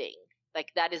branding.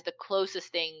 Like that is the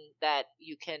closest thing that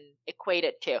you can equate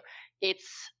it to.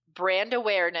 It's brand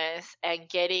awareness and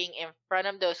getting in front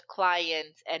of those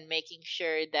clients and making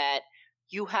sure that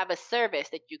you have a service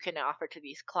that you can offer to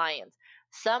these clients.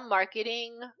 Some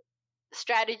marketing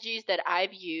strategies that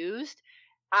I've used,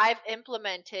 I've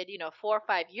implemented, 4 or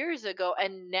 5 years ago,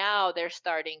 and now they're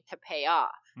starting to pay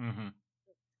off. Some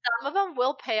of them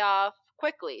will pay off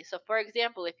quickly. So for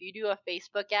example, if you do a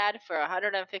Facebook ad for a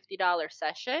 $150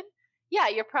 session, yeah,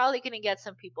 you're probably going to get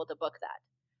some people to book that.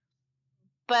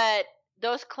 But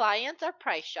those clients are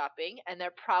price shopping, and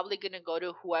they're probably going to go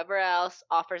to whoever else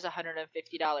offers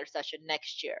 $150 session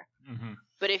next year. Mm-hmm.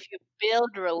 But if you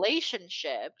build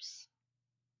relationships,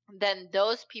 then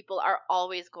those people are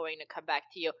always going to come back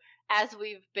to you. As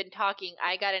we've been talking,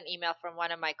 I got an email from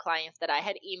one of my clients that I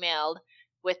had emailed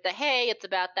with the, hey, it's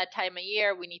about that time of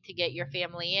year. We need to get your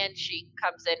family in. She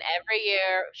comes in every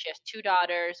year. She has 2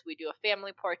 daughters. We do a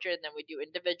family portrait, and then we do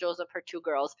individuals of her 2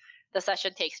 girls. The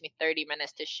session takes me 30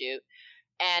 minutes to shoot.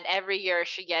 And every year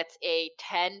she gets a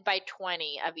 10 by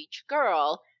 20 of each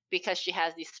girl because she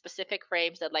has these specific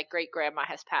frames that like great grandma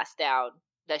has passed down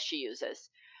that she uses.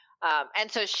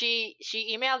 And so she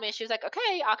emailed me. She was like,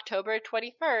 okay, October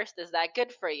 21st. Is that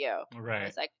good for you? Right. I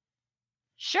was like,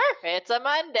 sure. It's a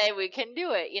Monday. We can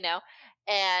do it,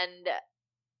 and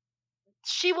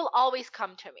she will always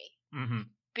come to me mm-hmm.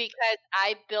 because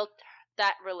I built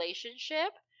that relationship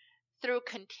through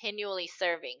continually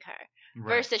serving her.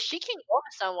 Right. Versus she can go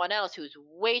to someone else who's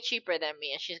way cheaper than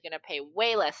me and she's going to pay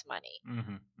way less money.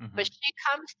 Mm-hmm. Mm-hmm. But she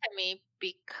comes to me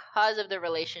because of the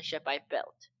relationship I've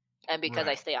built. And because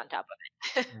I stay on top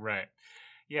of it. Right.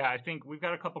 Yeah, I think we've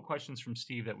got a couple questions from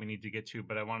Steve that we need to get to,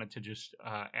 but I wanted to just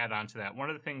add on to that.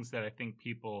 One of the things that I think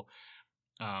people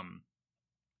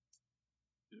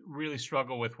really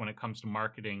struggle with when it comes to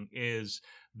marketing is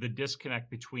the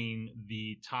disconnect between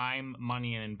the time,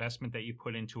 money, and investment that you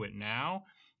put into it now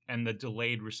and the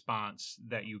delayed response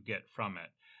that you get from it.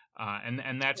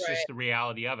 And that's just the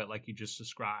reality of it, like you just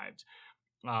described.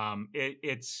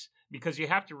 It's because you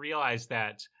have to realize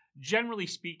that, generally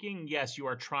speaking, yes, you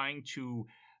are trying to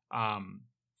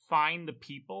find the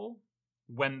people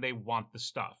when they want the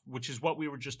stuff, which is what we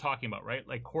were just talking about, right?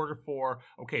 Like Q4,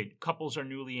 okay, couples are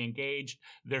newly engaged.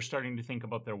 They're starting to think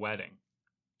about their wedding,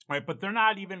 right? But they're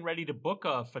not even ready to book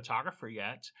a photographer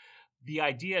yet. The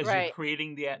idea is you're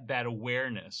creating that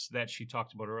awareness that she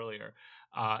talked about earlier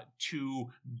to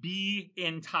be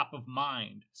in top of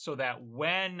mind so that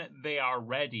when they are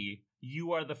ready,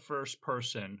 you are the first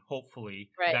person,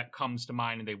 hopefully, that comes to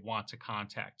mind and they want to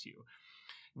contact you.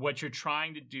 What you're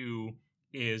trying to do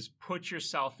is put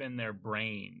yourself in their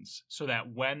brains so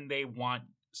that when they want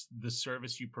the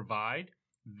service you provide,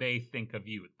 they think of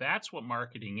you. That's what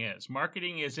marketing is.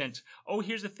 Marketing isn't, oh,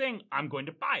 here's the thing, I'm going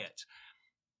to buy it.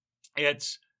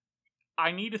 It's,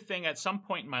 I need a thing at some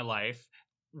point in my life.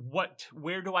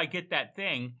 Where do I get that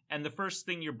thing? And the first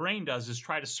thing your brain does is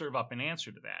try to serve up an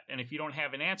answer to that. And if you don't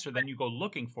have an answer, then you go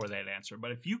looking for that answer.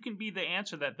 But if you can be the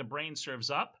answer that the brain serves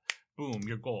up, boom,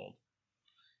 you're gold.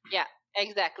 Yeah,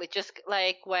 exactly. Just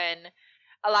like when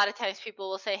a lot of times people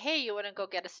will say, hey, you want to go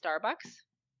get a Starbucks?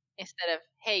 Instead of,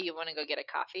 hey, you want to go get a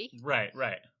coffee? Right.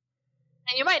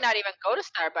 And you might not even go to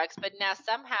Starbucks, but now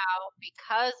somehow,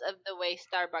 because of the way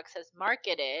Starbucks has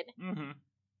marketed,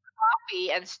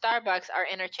 coffee and Starbucks are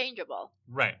interchangeable.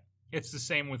 Right. It's the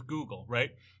same with Google,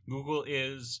 right? Google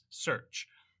is search.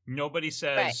 Nobody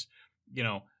says,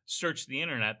 search the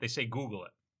internet. They say Google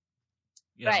it.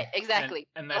 Right, exactly.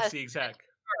 And that's the exact...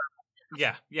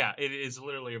 Yeah, it is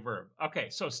literally a verb. Okay,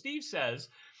 so Steve says,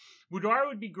 boudoir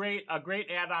would be a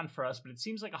great add-on for us, but it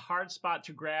seems like a hard spot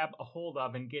to grab a hold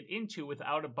of and get into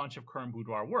without a bunch of current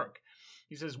boudoir work.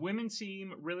 He says, women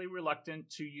seem really reluctant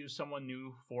to use someone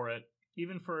new for it,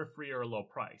 even for a free or a low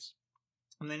price.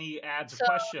 And then he adds a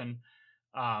question.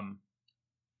 The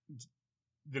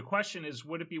question is,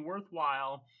 would it be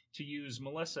worthwhile to use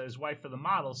Melissa as wife for the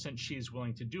model since she's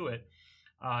willing to do it?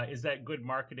 Is that good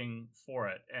marketing for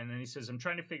it? And then he says, I'm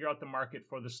trying to figure out the market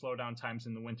for the slowdown times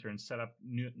in the winter and set up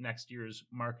next year's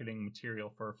marketing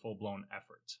material for a full-blown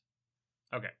effort.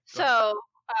 Okay. So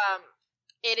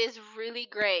it is really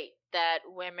great that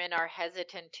women are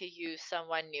hesitant to use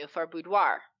someone new for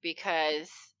boudoir,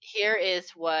 because here is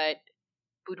what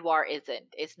boudoir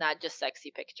isn't. It's not just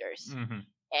sexy pictures. Mm-hmm.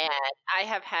 And I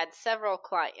have had several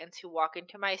clients who walk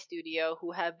into my studio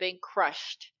who have been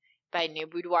crushed by new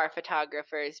boudoir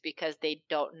photographers because they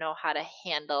don't know how to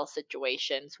handle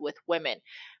situations with women.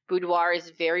 Boudoir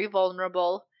is very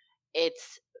vulnerable.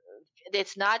 It's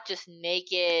not just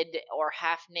naked or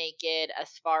half naked as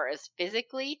far as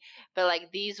physically, but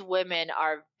like these women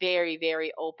are very,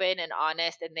 very open and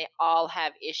honest, and they all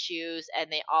have issues and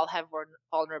they all have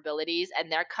vulnerabilities, and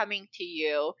they're coming to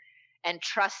you and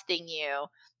trusting you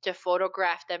to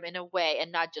photograph them in a way,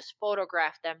 and not just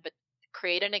photograph them, but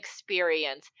create an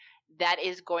experience that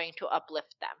is going to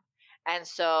uplift them. And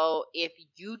so if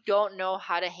you don't know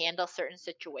how to handle certain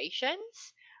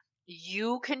situations,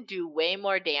 you can do way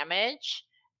more damage,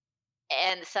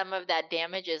 and some of that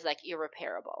damage is like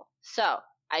irreparable. So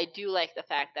I do like the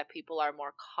fact that people are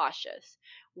more cautious.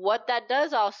 What that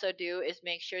does also do is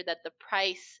make sure that the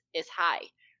price is high.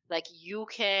 Like you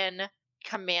can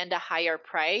command a higher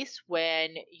price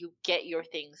when you get your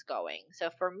things going. So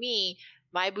for me,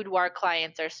 my boudoir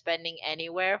clients are spending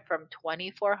anywhere from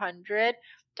 $2,400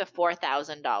 to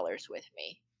 $4,000 with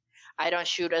me. I don't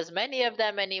shoot as many of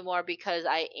them anymore because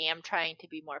I am trying to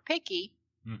be more picky,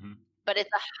 but it's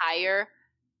a higher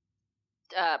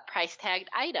price tagged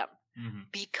item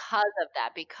because of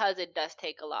that, because it does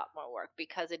take a lot more work,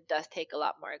 because it does take a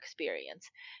lot more experience.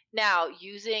 Now,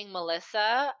 using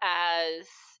Melissa as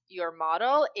your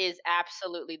model is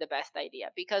absolutely the best idea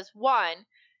because one,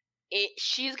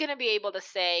 she's going to be able to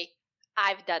say,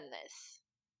 I've done this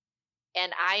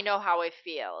and I know how it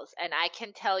feels. And I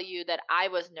can tell you that I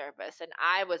was nervous and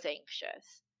I was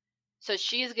anxious. So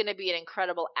she's going to be an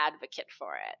incredible advocate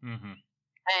for it.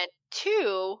 And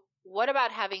two, what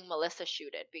about having Melissa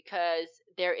shoot it? Because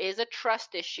there is a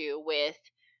trust issue with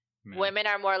women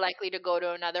are more likely to go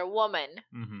to another woman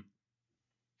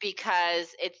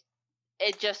because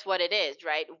it's just what it is,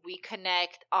 right? We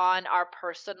connect on our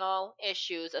personal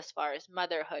issues as far as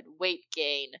motherhood, weight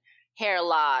gain, hair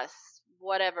loss,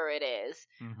 whatever it is.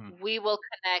 We will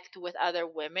connect with other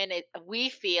women. We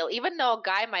feel, even though a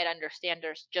guy might understand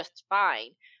us just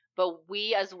fine, but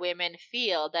we as women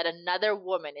feel that another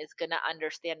woman is going to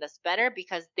understand us better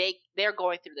because they're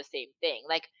going through the same thing.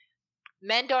 Like,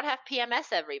 men don't have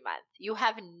PMS every month. You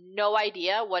have no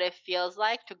idea what it feels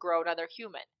like to grow another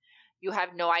human. You have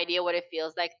no idea what it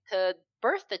feels like to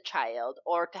birth a child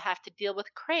or to have to deal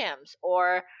with cramps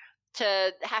or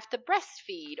to have to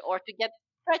breastfeed or to get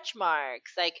stretch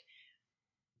marks. Like,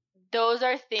 those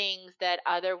are things that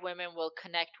other women will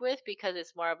connect with because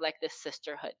it's more of like this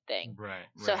sisterhood thing. Right.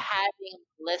 So having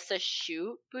Melissa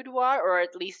shoot boudoir or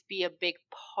at least be a big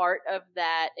part of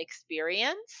that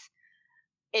experience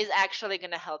is actually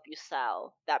going to help you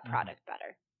sell that product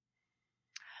better.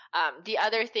 The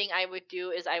other thing I would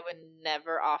do is I would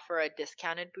never offer a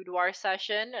discounted boudoir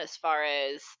session as far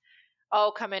as,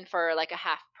 come in for like a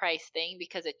half price thing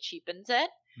because it cheapens it.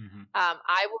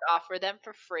 I would offer them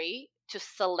for free to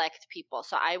select people.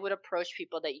 So I would approach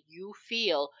people that you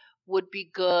feel would be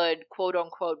good, quote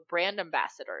unquote, brand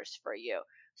ambassadors for you.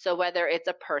 So whether it's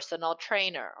a personal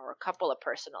trainer or a couple of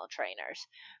personal trainers,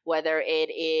 whether it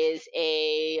is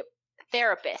a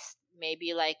therapist,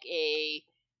 maybe like a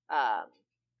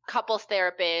couples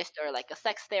therapist or like a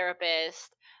sex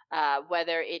therapist,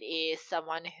 whether it is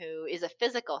someone who is a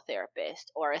physical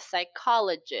therapist or a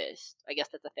psychologist, I guess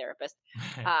that's a therapist,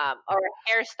 or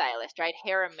a hairstylist, right?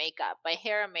 Hair and makeup. My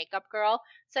hair and makeup girl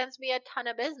sends me a ton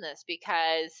of business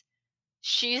because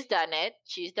she's done it.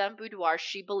 She's done boudoir.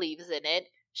 She believes in it.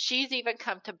 She's even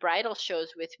come to bridal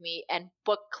shows with me and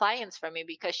booked clients from me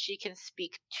because she can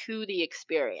speak to the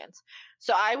experience.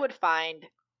 So I would find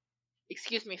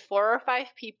 4 or 5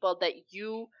 people that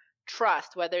you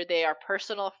trust, whether they are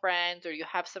personal friends or you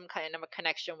have some kind of a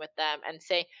connection with them, and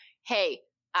say, hey,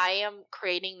 I am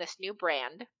creating this new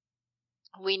brand.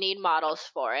 We need models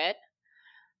for it.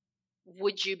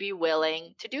 Would you be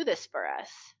willing to do this for us?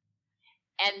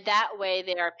 And that way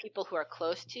there are people who are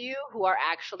close to you who are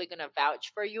actually going to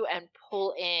vouch for you and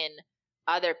pull in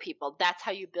other people. That's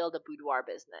how you build a boudoir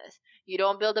business. You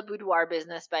don't build a boudoir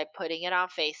business by putting it on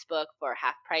Facebook for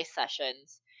half price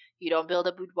sessions. You don't build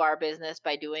a boudoir business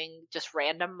by doing just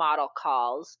random model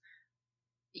calls.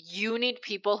 You need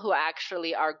people who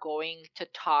actually are going to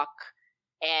talk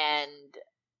and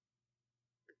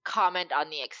comment on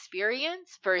the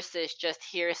experience versus just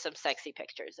here's some sexy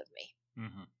pictures of me.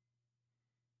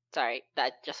 Sorry,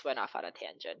 that just went off on a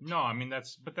tangent. No, I mean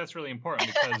that's really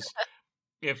important because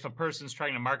if a person's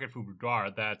trying to market for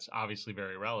boudoir, that's obviously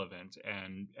very relevant,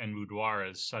 and boudoir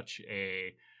is such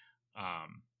a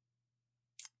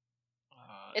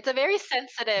it's a very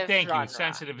sensitive genre. You.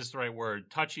 Sensitive is the right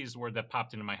word. Touchy is the word that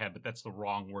popped into my head, but that's the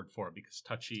wrong word for it because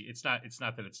touchy. It's not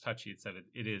that it's touchy. It's that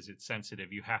it's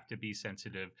sensitive. You have to be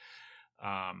sensitive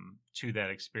to that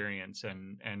experience,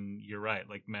 and you're right.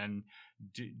 Like, men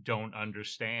don't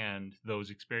understand those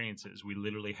experiences. We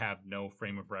literally have no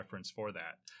frame of reference for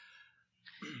that.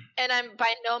 And I'm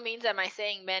by no means am I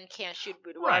saying men can't shoot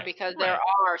boudoir because there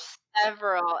are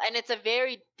several, and it's a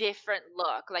very different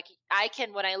look. Like,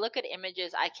 when I look at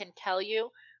images, I can tell you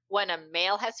when a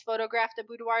male has photographed a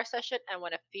boudoir session and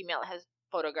when a female has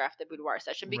photographed a boudoir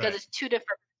session because it's two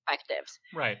different perspectives.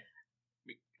 Right.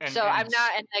 I'm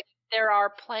not, and like, there are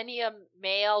plenty of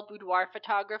male boudoir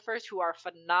photographers who are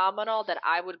phenomenal that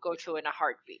I would go to in a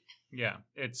heartbeat. Yeah,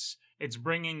 it's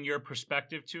bringing your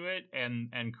perspective to it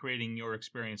and creating your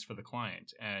experience for the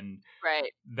client. And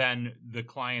then the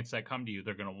clients that come to you,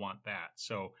 they're going to want that.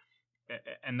 So,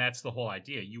 and that's the whole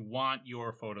idea. You want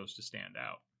your photos to stand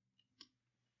out.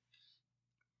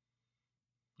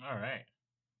 All right.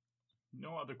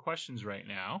 no other questions right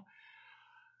now.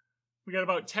 We got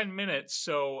about 10 minutes,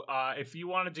 so if you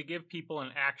wanted to give people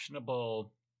an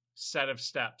actionable set of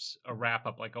steps, a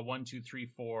wrap-up, like a 1, 2, 3,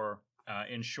 4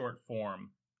 in short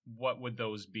form, what would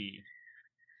those be?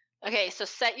 Okay, so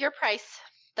set your price,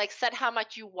 like set how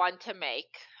much you want to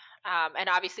make, and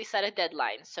obviously set a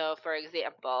deadline. So, for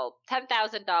example,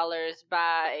 $10,000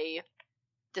 by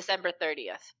December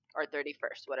 30th or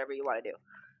 31st, whatever you want to do.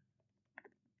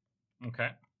 Okay.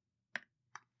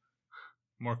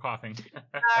 More coughing.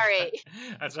 Sorry.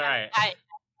 That's all right.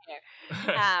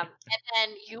 And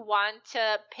then you want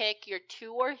to pick your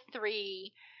 2 or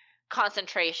 3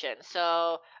 concentrations.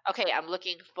 So, okay, I'm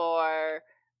looking for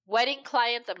wedding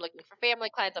clients, I'm looking for family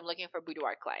clients, I'm looking for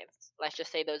boudoir clients. Let's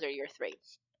just say those are your 3.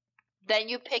 Then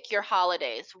you pick your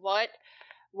holidays. What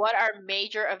are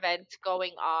major events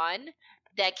going on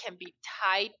that can be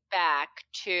tied back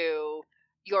to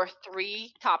your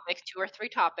 3 topics, 2 or 3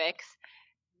 topics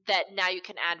that now you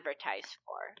can advertise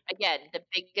for? Again, the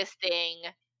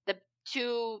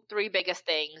 3 biggest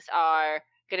things are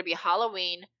going to be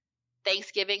Halloween,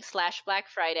 Thanksgiving / Black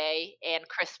Friday, and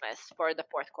Christmas for the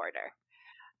 4th quarter.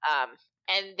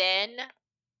 And then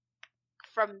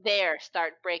from there,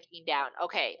 start breaking down.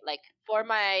 Okay, like for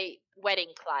my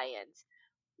wedding clients,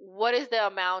 what is the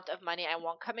amount of money I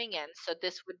want coming in? So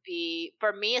this would be,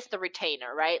 for me, it's the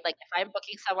retainer, right? Like if I'm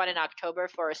booking someone in October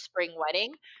for a spring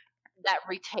wedding, that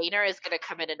retainer is going to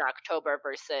come in October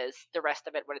versus the rest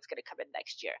of it when it's going to come in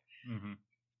next year. Mm-hmm.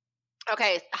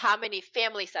 Okay, how many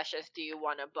family sessions do you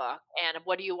want to book? And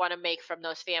what do you want to make from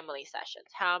those family sessions?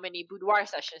 How many boudoir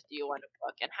sessions do you want to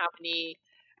book? And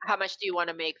how much do you want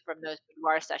to make from those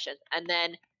boudoir sessions? And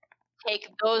then take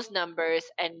those numbers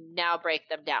and now break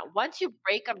them down. Once you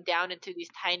break them down into these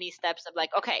tiny steps of like,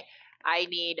 okay, I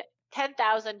need $10,000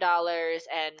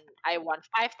 and I want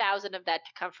 5,000 of that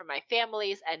to come from my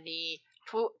families and the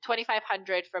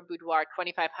 2,500 for boudoir,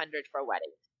 2,500 for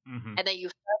weddings. Mm-hmm. And then you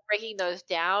start breaking those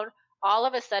down. All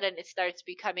of a sudden, it starts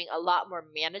becoming a lot more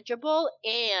manageable,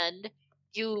 and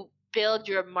you build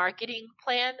your marketing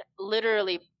plan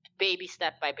literally baby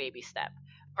step by baby step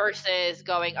versus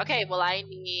going, okay, well, I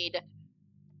need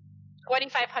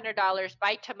 $2,500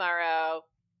 by tomorrow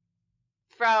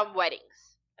from weddings.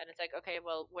 And it's like, okay,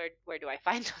 well, where do I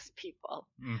find those people?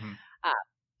 Mm-hmm.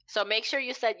 So make sure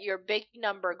you set your big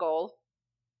number goal.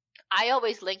 I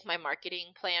always link my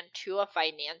marketing plan to a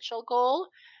financial goal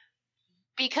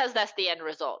because that's the end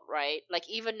result, right? Like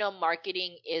even though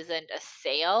marketing isn't a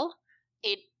sale,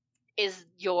 it is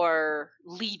your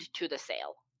lead to the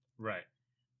sale. Right.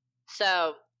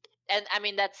 So, and I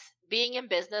mean, that's being in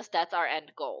business. That's our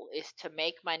end goal, is to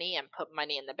make money and put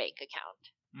money in the bank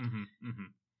account. Mm-hmm. Mm-hmm.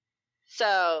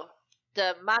 So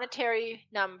the monetary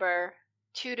number,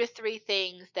 2 to 3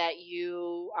 things that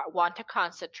you want to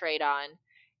concentrate on,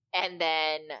 and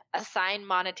then assign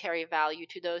monetary value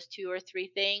to those 2 or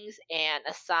 3 things, and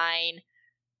assign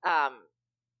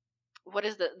what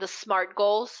is the SMART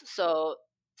goals? So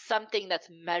something that's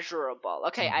measurable.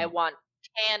 Okay, I want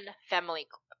 10 family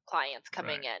clients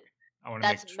coming in.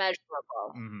 That's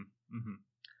measurable. Mm-hmm. Mm-hmm.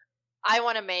 I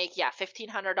want to make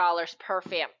 $1,500 per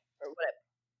fam or whatever.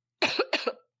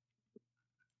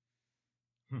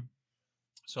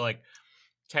 So like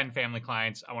 10 family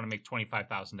clients, I want to make $25,000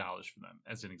 for them,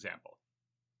 as an example.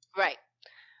 Right.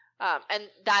 And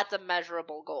that's a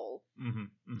measurable goal.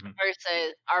 Mm-hmm. Mm-hmm.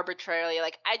 Versus arbitrarily,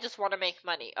 like, I just want to make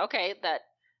money. Okay, that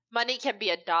money can be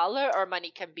 $1 or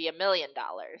money can be $1 million.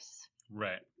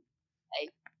 Right.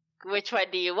 Like, which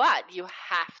one do you want? You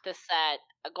have to set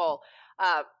a goal.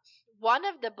 One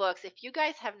of the books, if you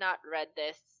guys have not read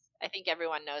this, I think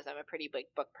everyone knows I'm a pretty big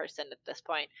book person at this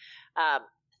point.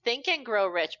 Think and Grow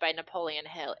Rich by Napoleon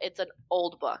Hill. It's an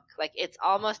old book. Like, it's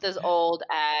almost as old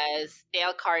as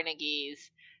Dale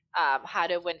Carnegie's How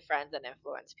to Win Friends and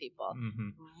Influence People. Mm-hmm.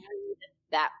 Read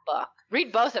that book.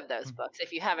 Read both of those books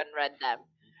if you haven't read them.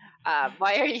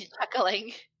 Why are you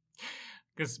chuckling?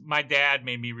 Because my dad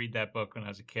made me read that book when I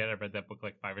was a kid. I read that book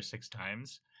like 5 or 6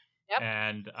 times. Yep.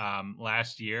 And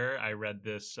last year I read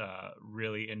this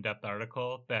really in-depth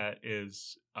article that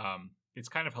is, it's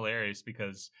kind of hilarious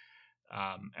because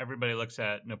everybody looks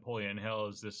at Napoleon Hill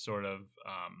as this sort of,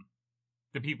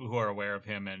 the people who are aware of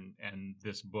him and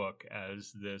this book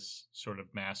as this sort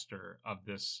of master of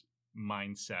this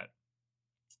mindset.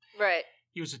 Right.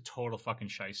 He was a total fucking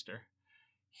shyster.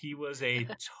 He was a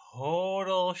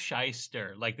total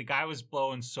shyster. Like, the guy was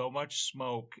blowing so much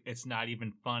smoke, it's not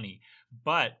even funny.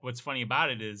 But what's funny about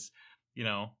it is, you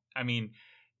know, I mean,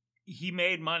 he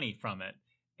made money from it.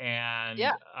 And,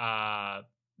 I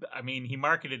mean, he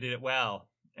marketed it well.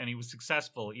 And he was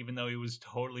successful, even though he was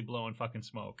totally blowing fucking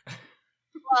smoke.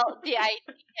 Well, the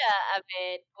idea of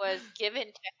it was given to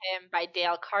him by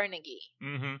Dale Carnegie.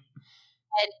 Mm-hmm.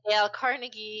 And Dale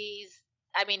Carnegie's,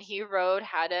 I mean, he wrote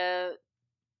how to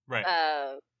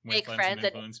make friends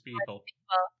and influence people.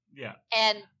 Yeah.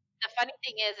 And the funny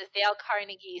thing is Dale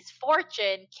Carnegie's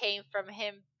fortune came from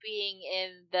him being in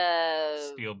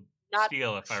the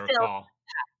steel, if I recall.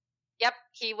 Yep,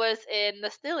 he was in the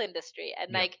steel industry,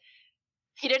 and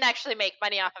he didn't actually make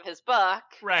money off of his book,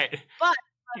 right? But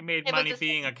he made money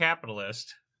being a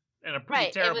capitalist, and a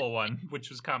pretty terrible one, which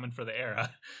was common for the era.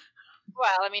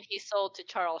 Well, I mean, he sold to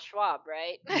Charles Schwab,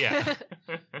 right? Yeah.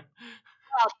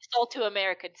 Well, he sold to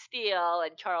American Steel,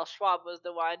 and Charles Schwab was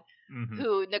the one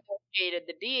who negotiated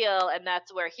the deal, and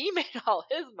that's where he made all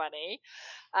his money.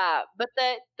 But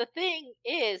the thing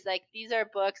is, like, these are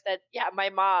books that, my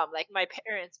mom, like my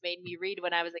parents made me read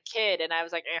when I was a kid, and I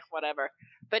was like, whatever.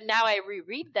 But now I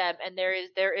reread them, and there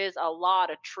is a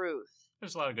lot of truth.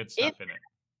 There's a lot of good stuff in it.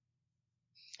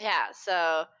 Yeah,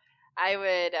 so I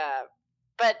would...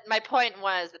 But my point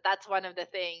was that that's one of the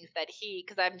things that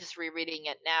because I'm just rereading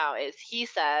it now, is he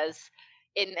says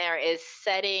in there is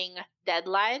setting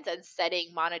deadlines and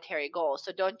setting monetary goals.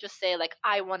 So don't just say, like,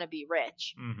 I want to be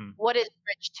rich. Mm-hmm. What is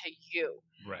rich to you?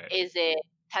 Right. Is it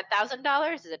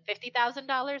 $10,000? Is it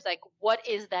 $50,000? Like, what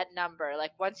is that number?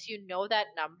 Like, once you know that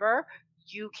number,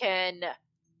 you can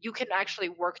actually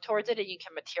work towards it, and you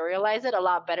can materialize it a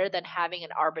lot better than having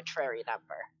an arbitrary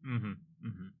number. Mm-hmm.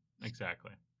 Mm-hmm.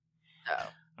 Exactly. Oh.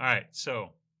 All right, so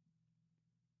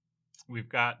we've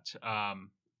got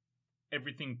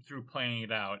everything through planning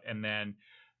it out, and then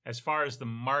as far as the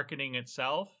marketing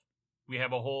itself, we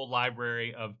have a whole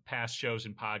library of past shows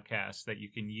and podcasts that you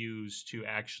can use to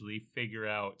actually figure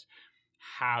out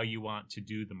how you want to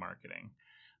do the marketing.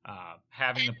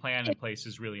 Having the plan in place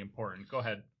is really important. Go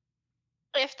ahead.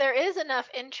 If there is enough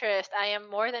interest, I am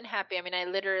more than happy. I mean, I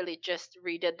literally just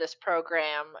redid this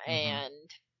program and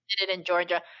did it in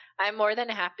Georgia. I'm more than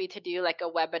happy to do like a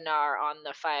webinar on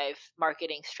the 5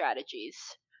 marketing strategies.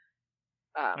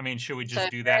 I mean, should we just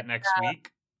do that next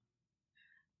week?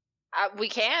 We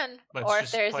can. Let's or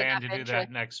just if there's plan to do interest,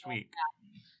 that next week.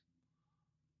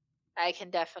 I can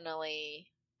definitely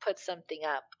put something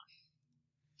up.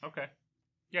 Okay.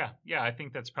 Yeah. I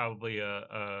think that's probably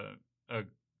a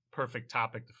perfect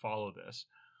topic to follow this.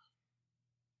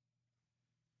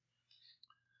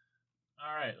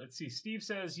 All right, let's see. Steve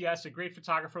says, yes, a great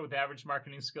photographer with average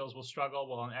marketing skills will struggle,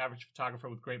 while an average photographer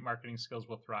with great marketing skills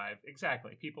will thrive.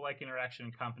 Exactly. People like interaction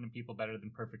and confident people better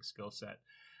than perfect skill set.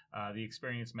 The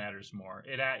experience matters more.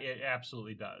 It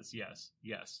absolutely does.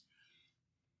 Yes.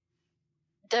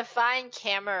 Define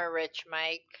camera rich,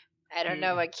 Mike. I don't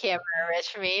know what camera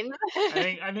rich means.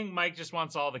 I think Mike just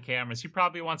wants all the cameras. He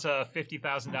probably wants a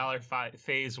 $50,000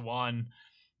 phase 1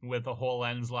 with a whole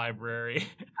lens library.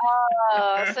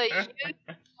 Oh, so you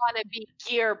want to be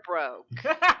gear broke.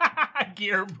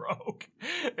 Gear broke.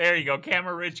 There you go.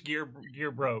 Camera rich, gear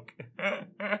broke.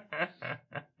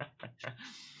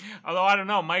 Although, I don't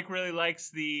know, Mike really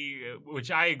likes which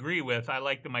I agree with, I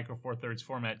like the Micro Four Thirds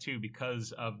format too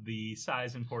because of the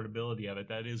size and portability of it.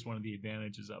 That is one of the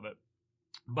advantages of it.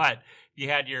 But if you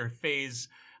had your phase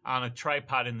on a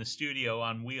tripod in the studio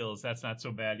on wheels, that's not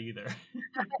so bad either.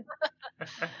 Well,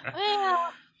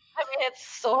 I mean, it's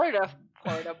sort of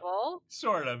portable.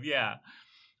 Sort of, yeah.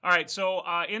 All right, so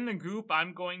in the group,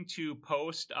 I'm going to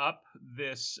post up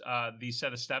these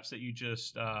set of steps that you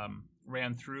just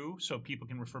ran through so people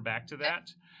can refer back to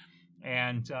that.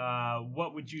 And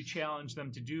what would you challenge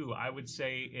them to do? I would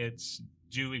say it's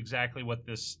do exactly what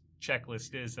this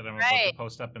checklist is that I'm about to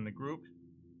post up in the group.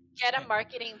 Get a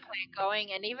marketing plan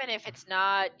going, and even if it's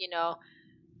not,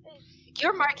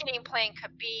 your marketing plan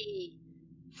could be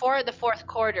for the fourth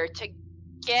quarter to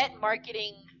get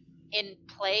marketing in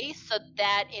place so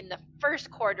that in the first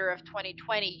quarter of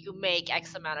 2020 you make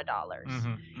X amount of dollars.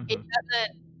 It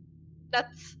doesn't.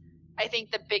 That's, I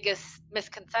think, the biggest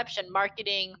misconception.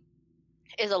 Marketing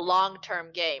is a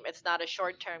long-term game. It's not a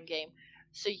short-term game.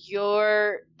 So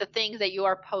the things that you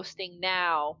are posting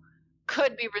now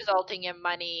could be resulting in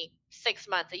money 6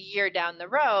 months, a year down the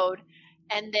road,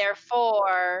 and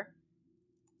therefore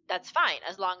that's fine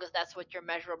as long as that's what your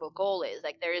measurable goal is.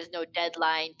 Like, there is no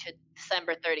deadline to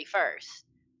December 31st.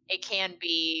 It can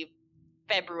be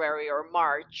February or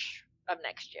March of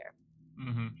next year.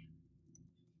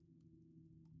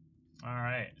 All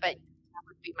right. But that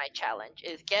would be my challenge,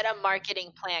 is get a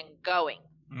marketing plan going.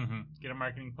 Get a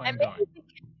marketing plan and going. Maybe you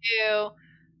can do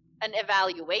an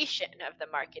evaluation of the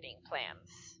marketing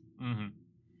plans.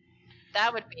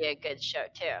 That would be a good show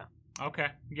too. Okay.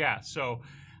 Yeah. So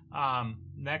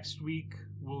next week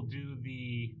we'll do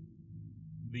the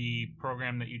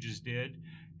program that you just did,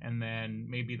 and then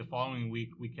maybe the following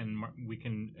week we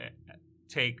can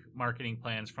take marketing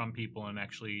plans from people and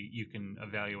actually you can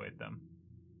evaluate them.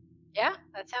 Yeah,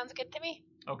 that sounds good to me.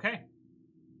 Okay.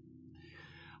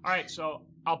 All right, so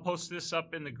I'll post this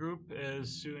up in the group as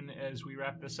soon as we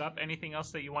wrap this up. Anything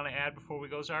else that you want to add before we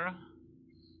go, Zara?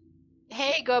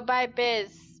 Hey, go buy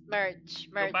Biz merch.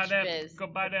 Go buy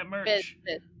that merch.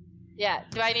 Biz. Yeah.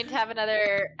 Do I need to have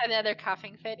another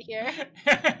coughing fit here?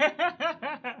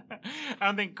 I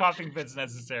don't think coughing fit's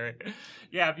necessary.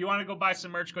 Yeah, if you want to go buy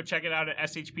some merch, go check it out at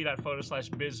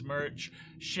shp.photo/bizmerch.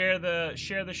 Share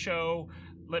the show.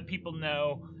 Let people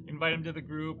know. Invite them to the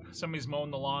group. Somebody's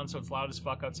mowing the lawn, so it's loud as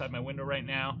fuck outside my window right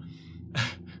now.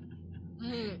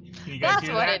 You guys that's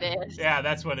hear what that? it is. Yeah,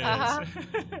 that's what it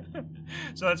is.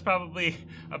 So that's probably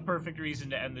a perfect reason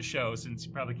to end the show, since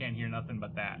you probably can't hear nothing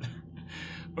but that.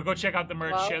 But go check out the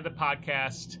merch, share the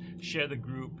podcast, share the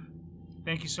group.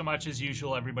 Thank you so much, as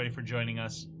usual, everybody, for joining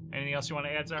us. Anything else you want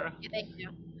to add, Zara? Thank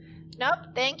you. Nope,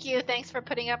 thank you. Thanks for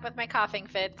putting up with my coughing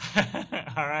fits.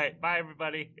 All right. Bye,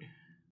 everybody.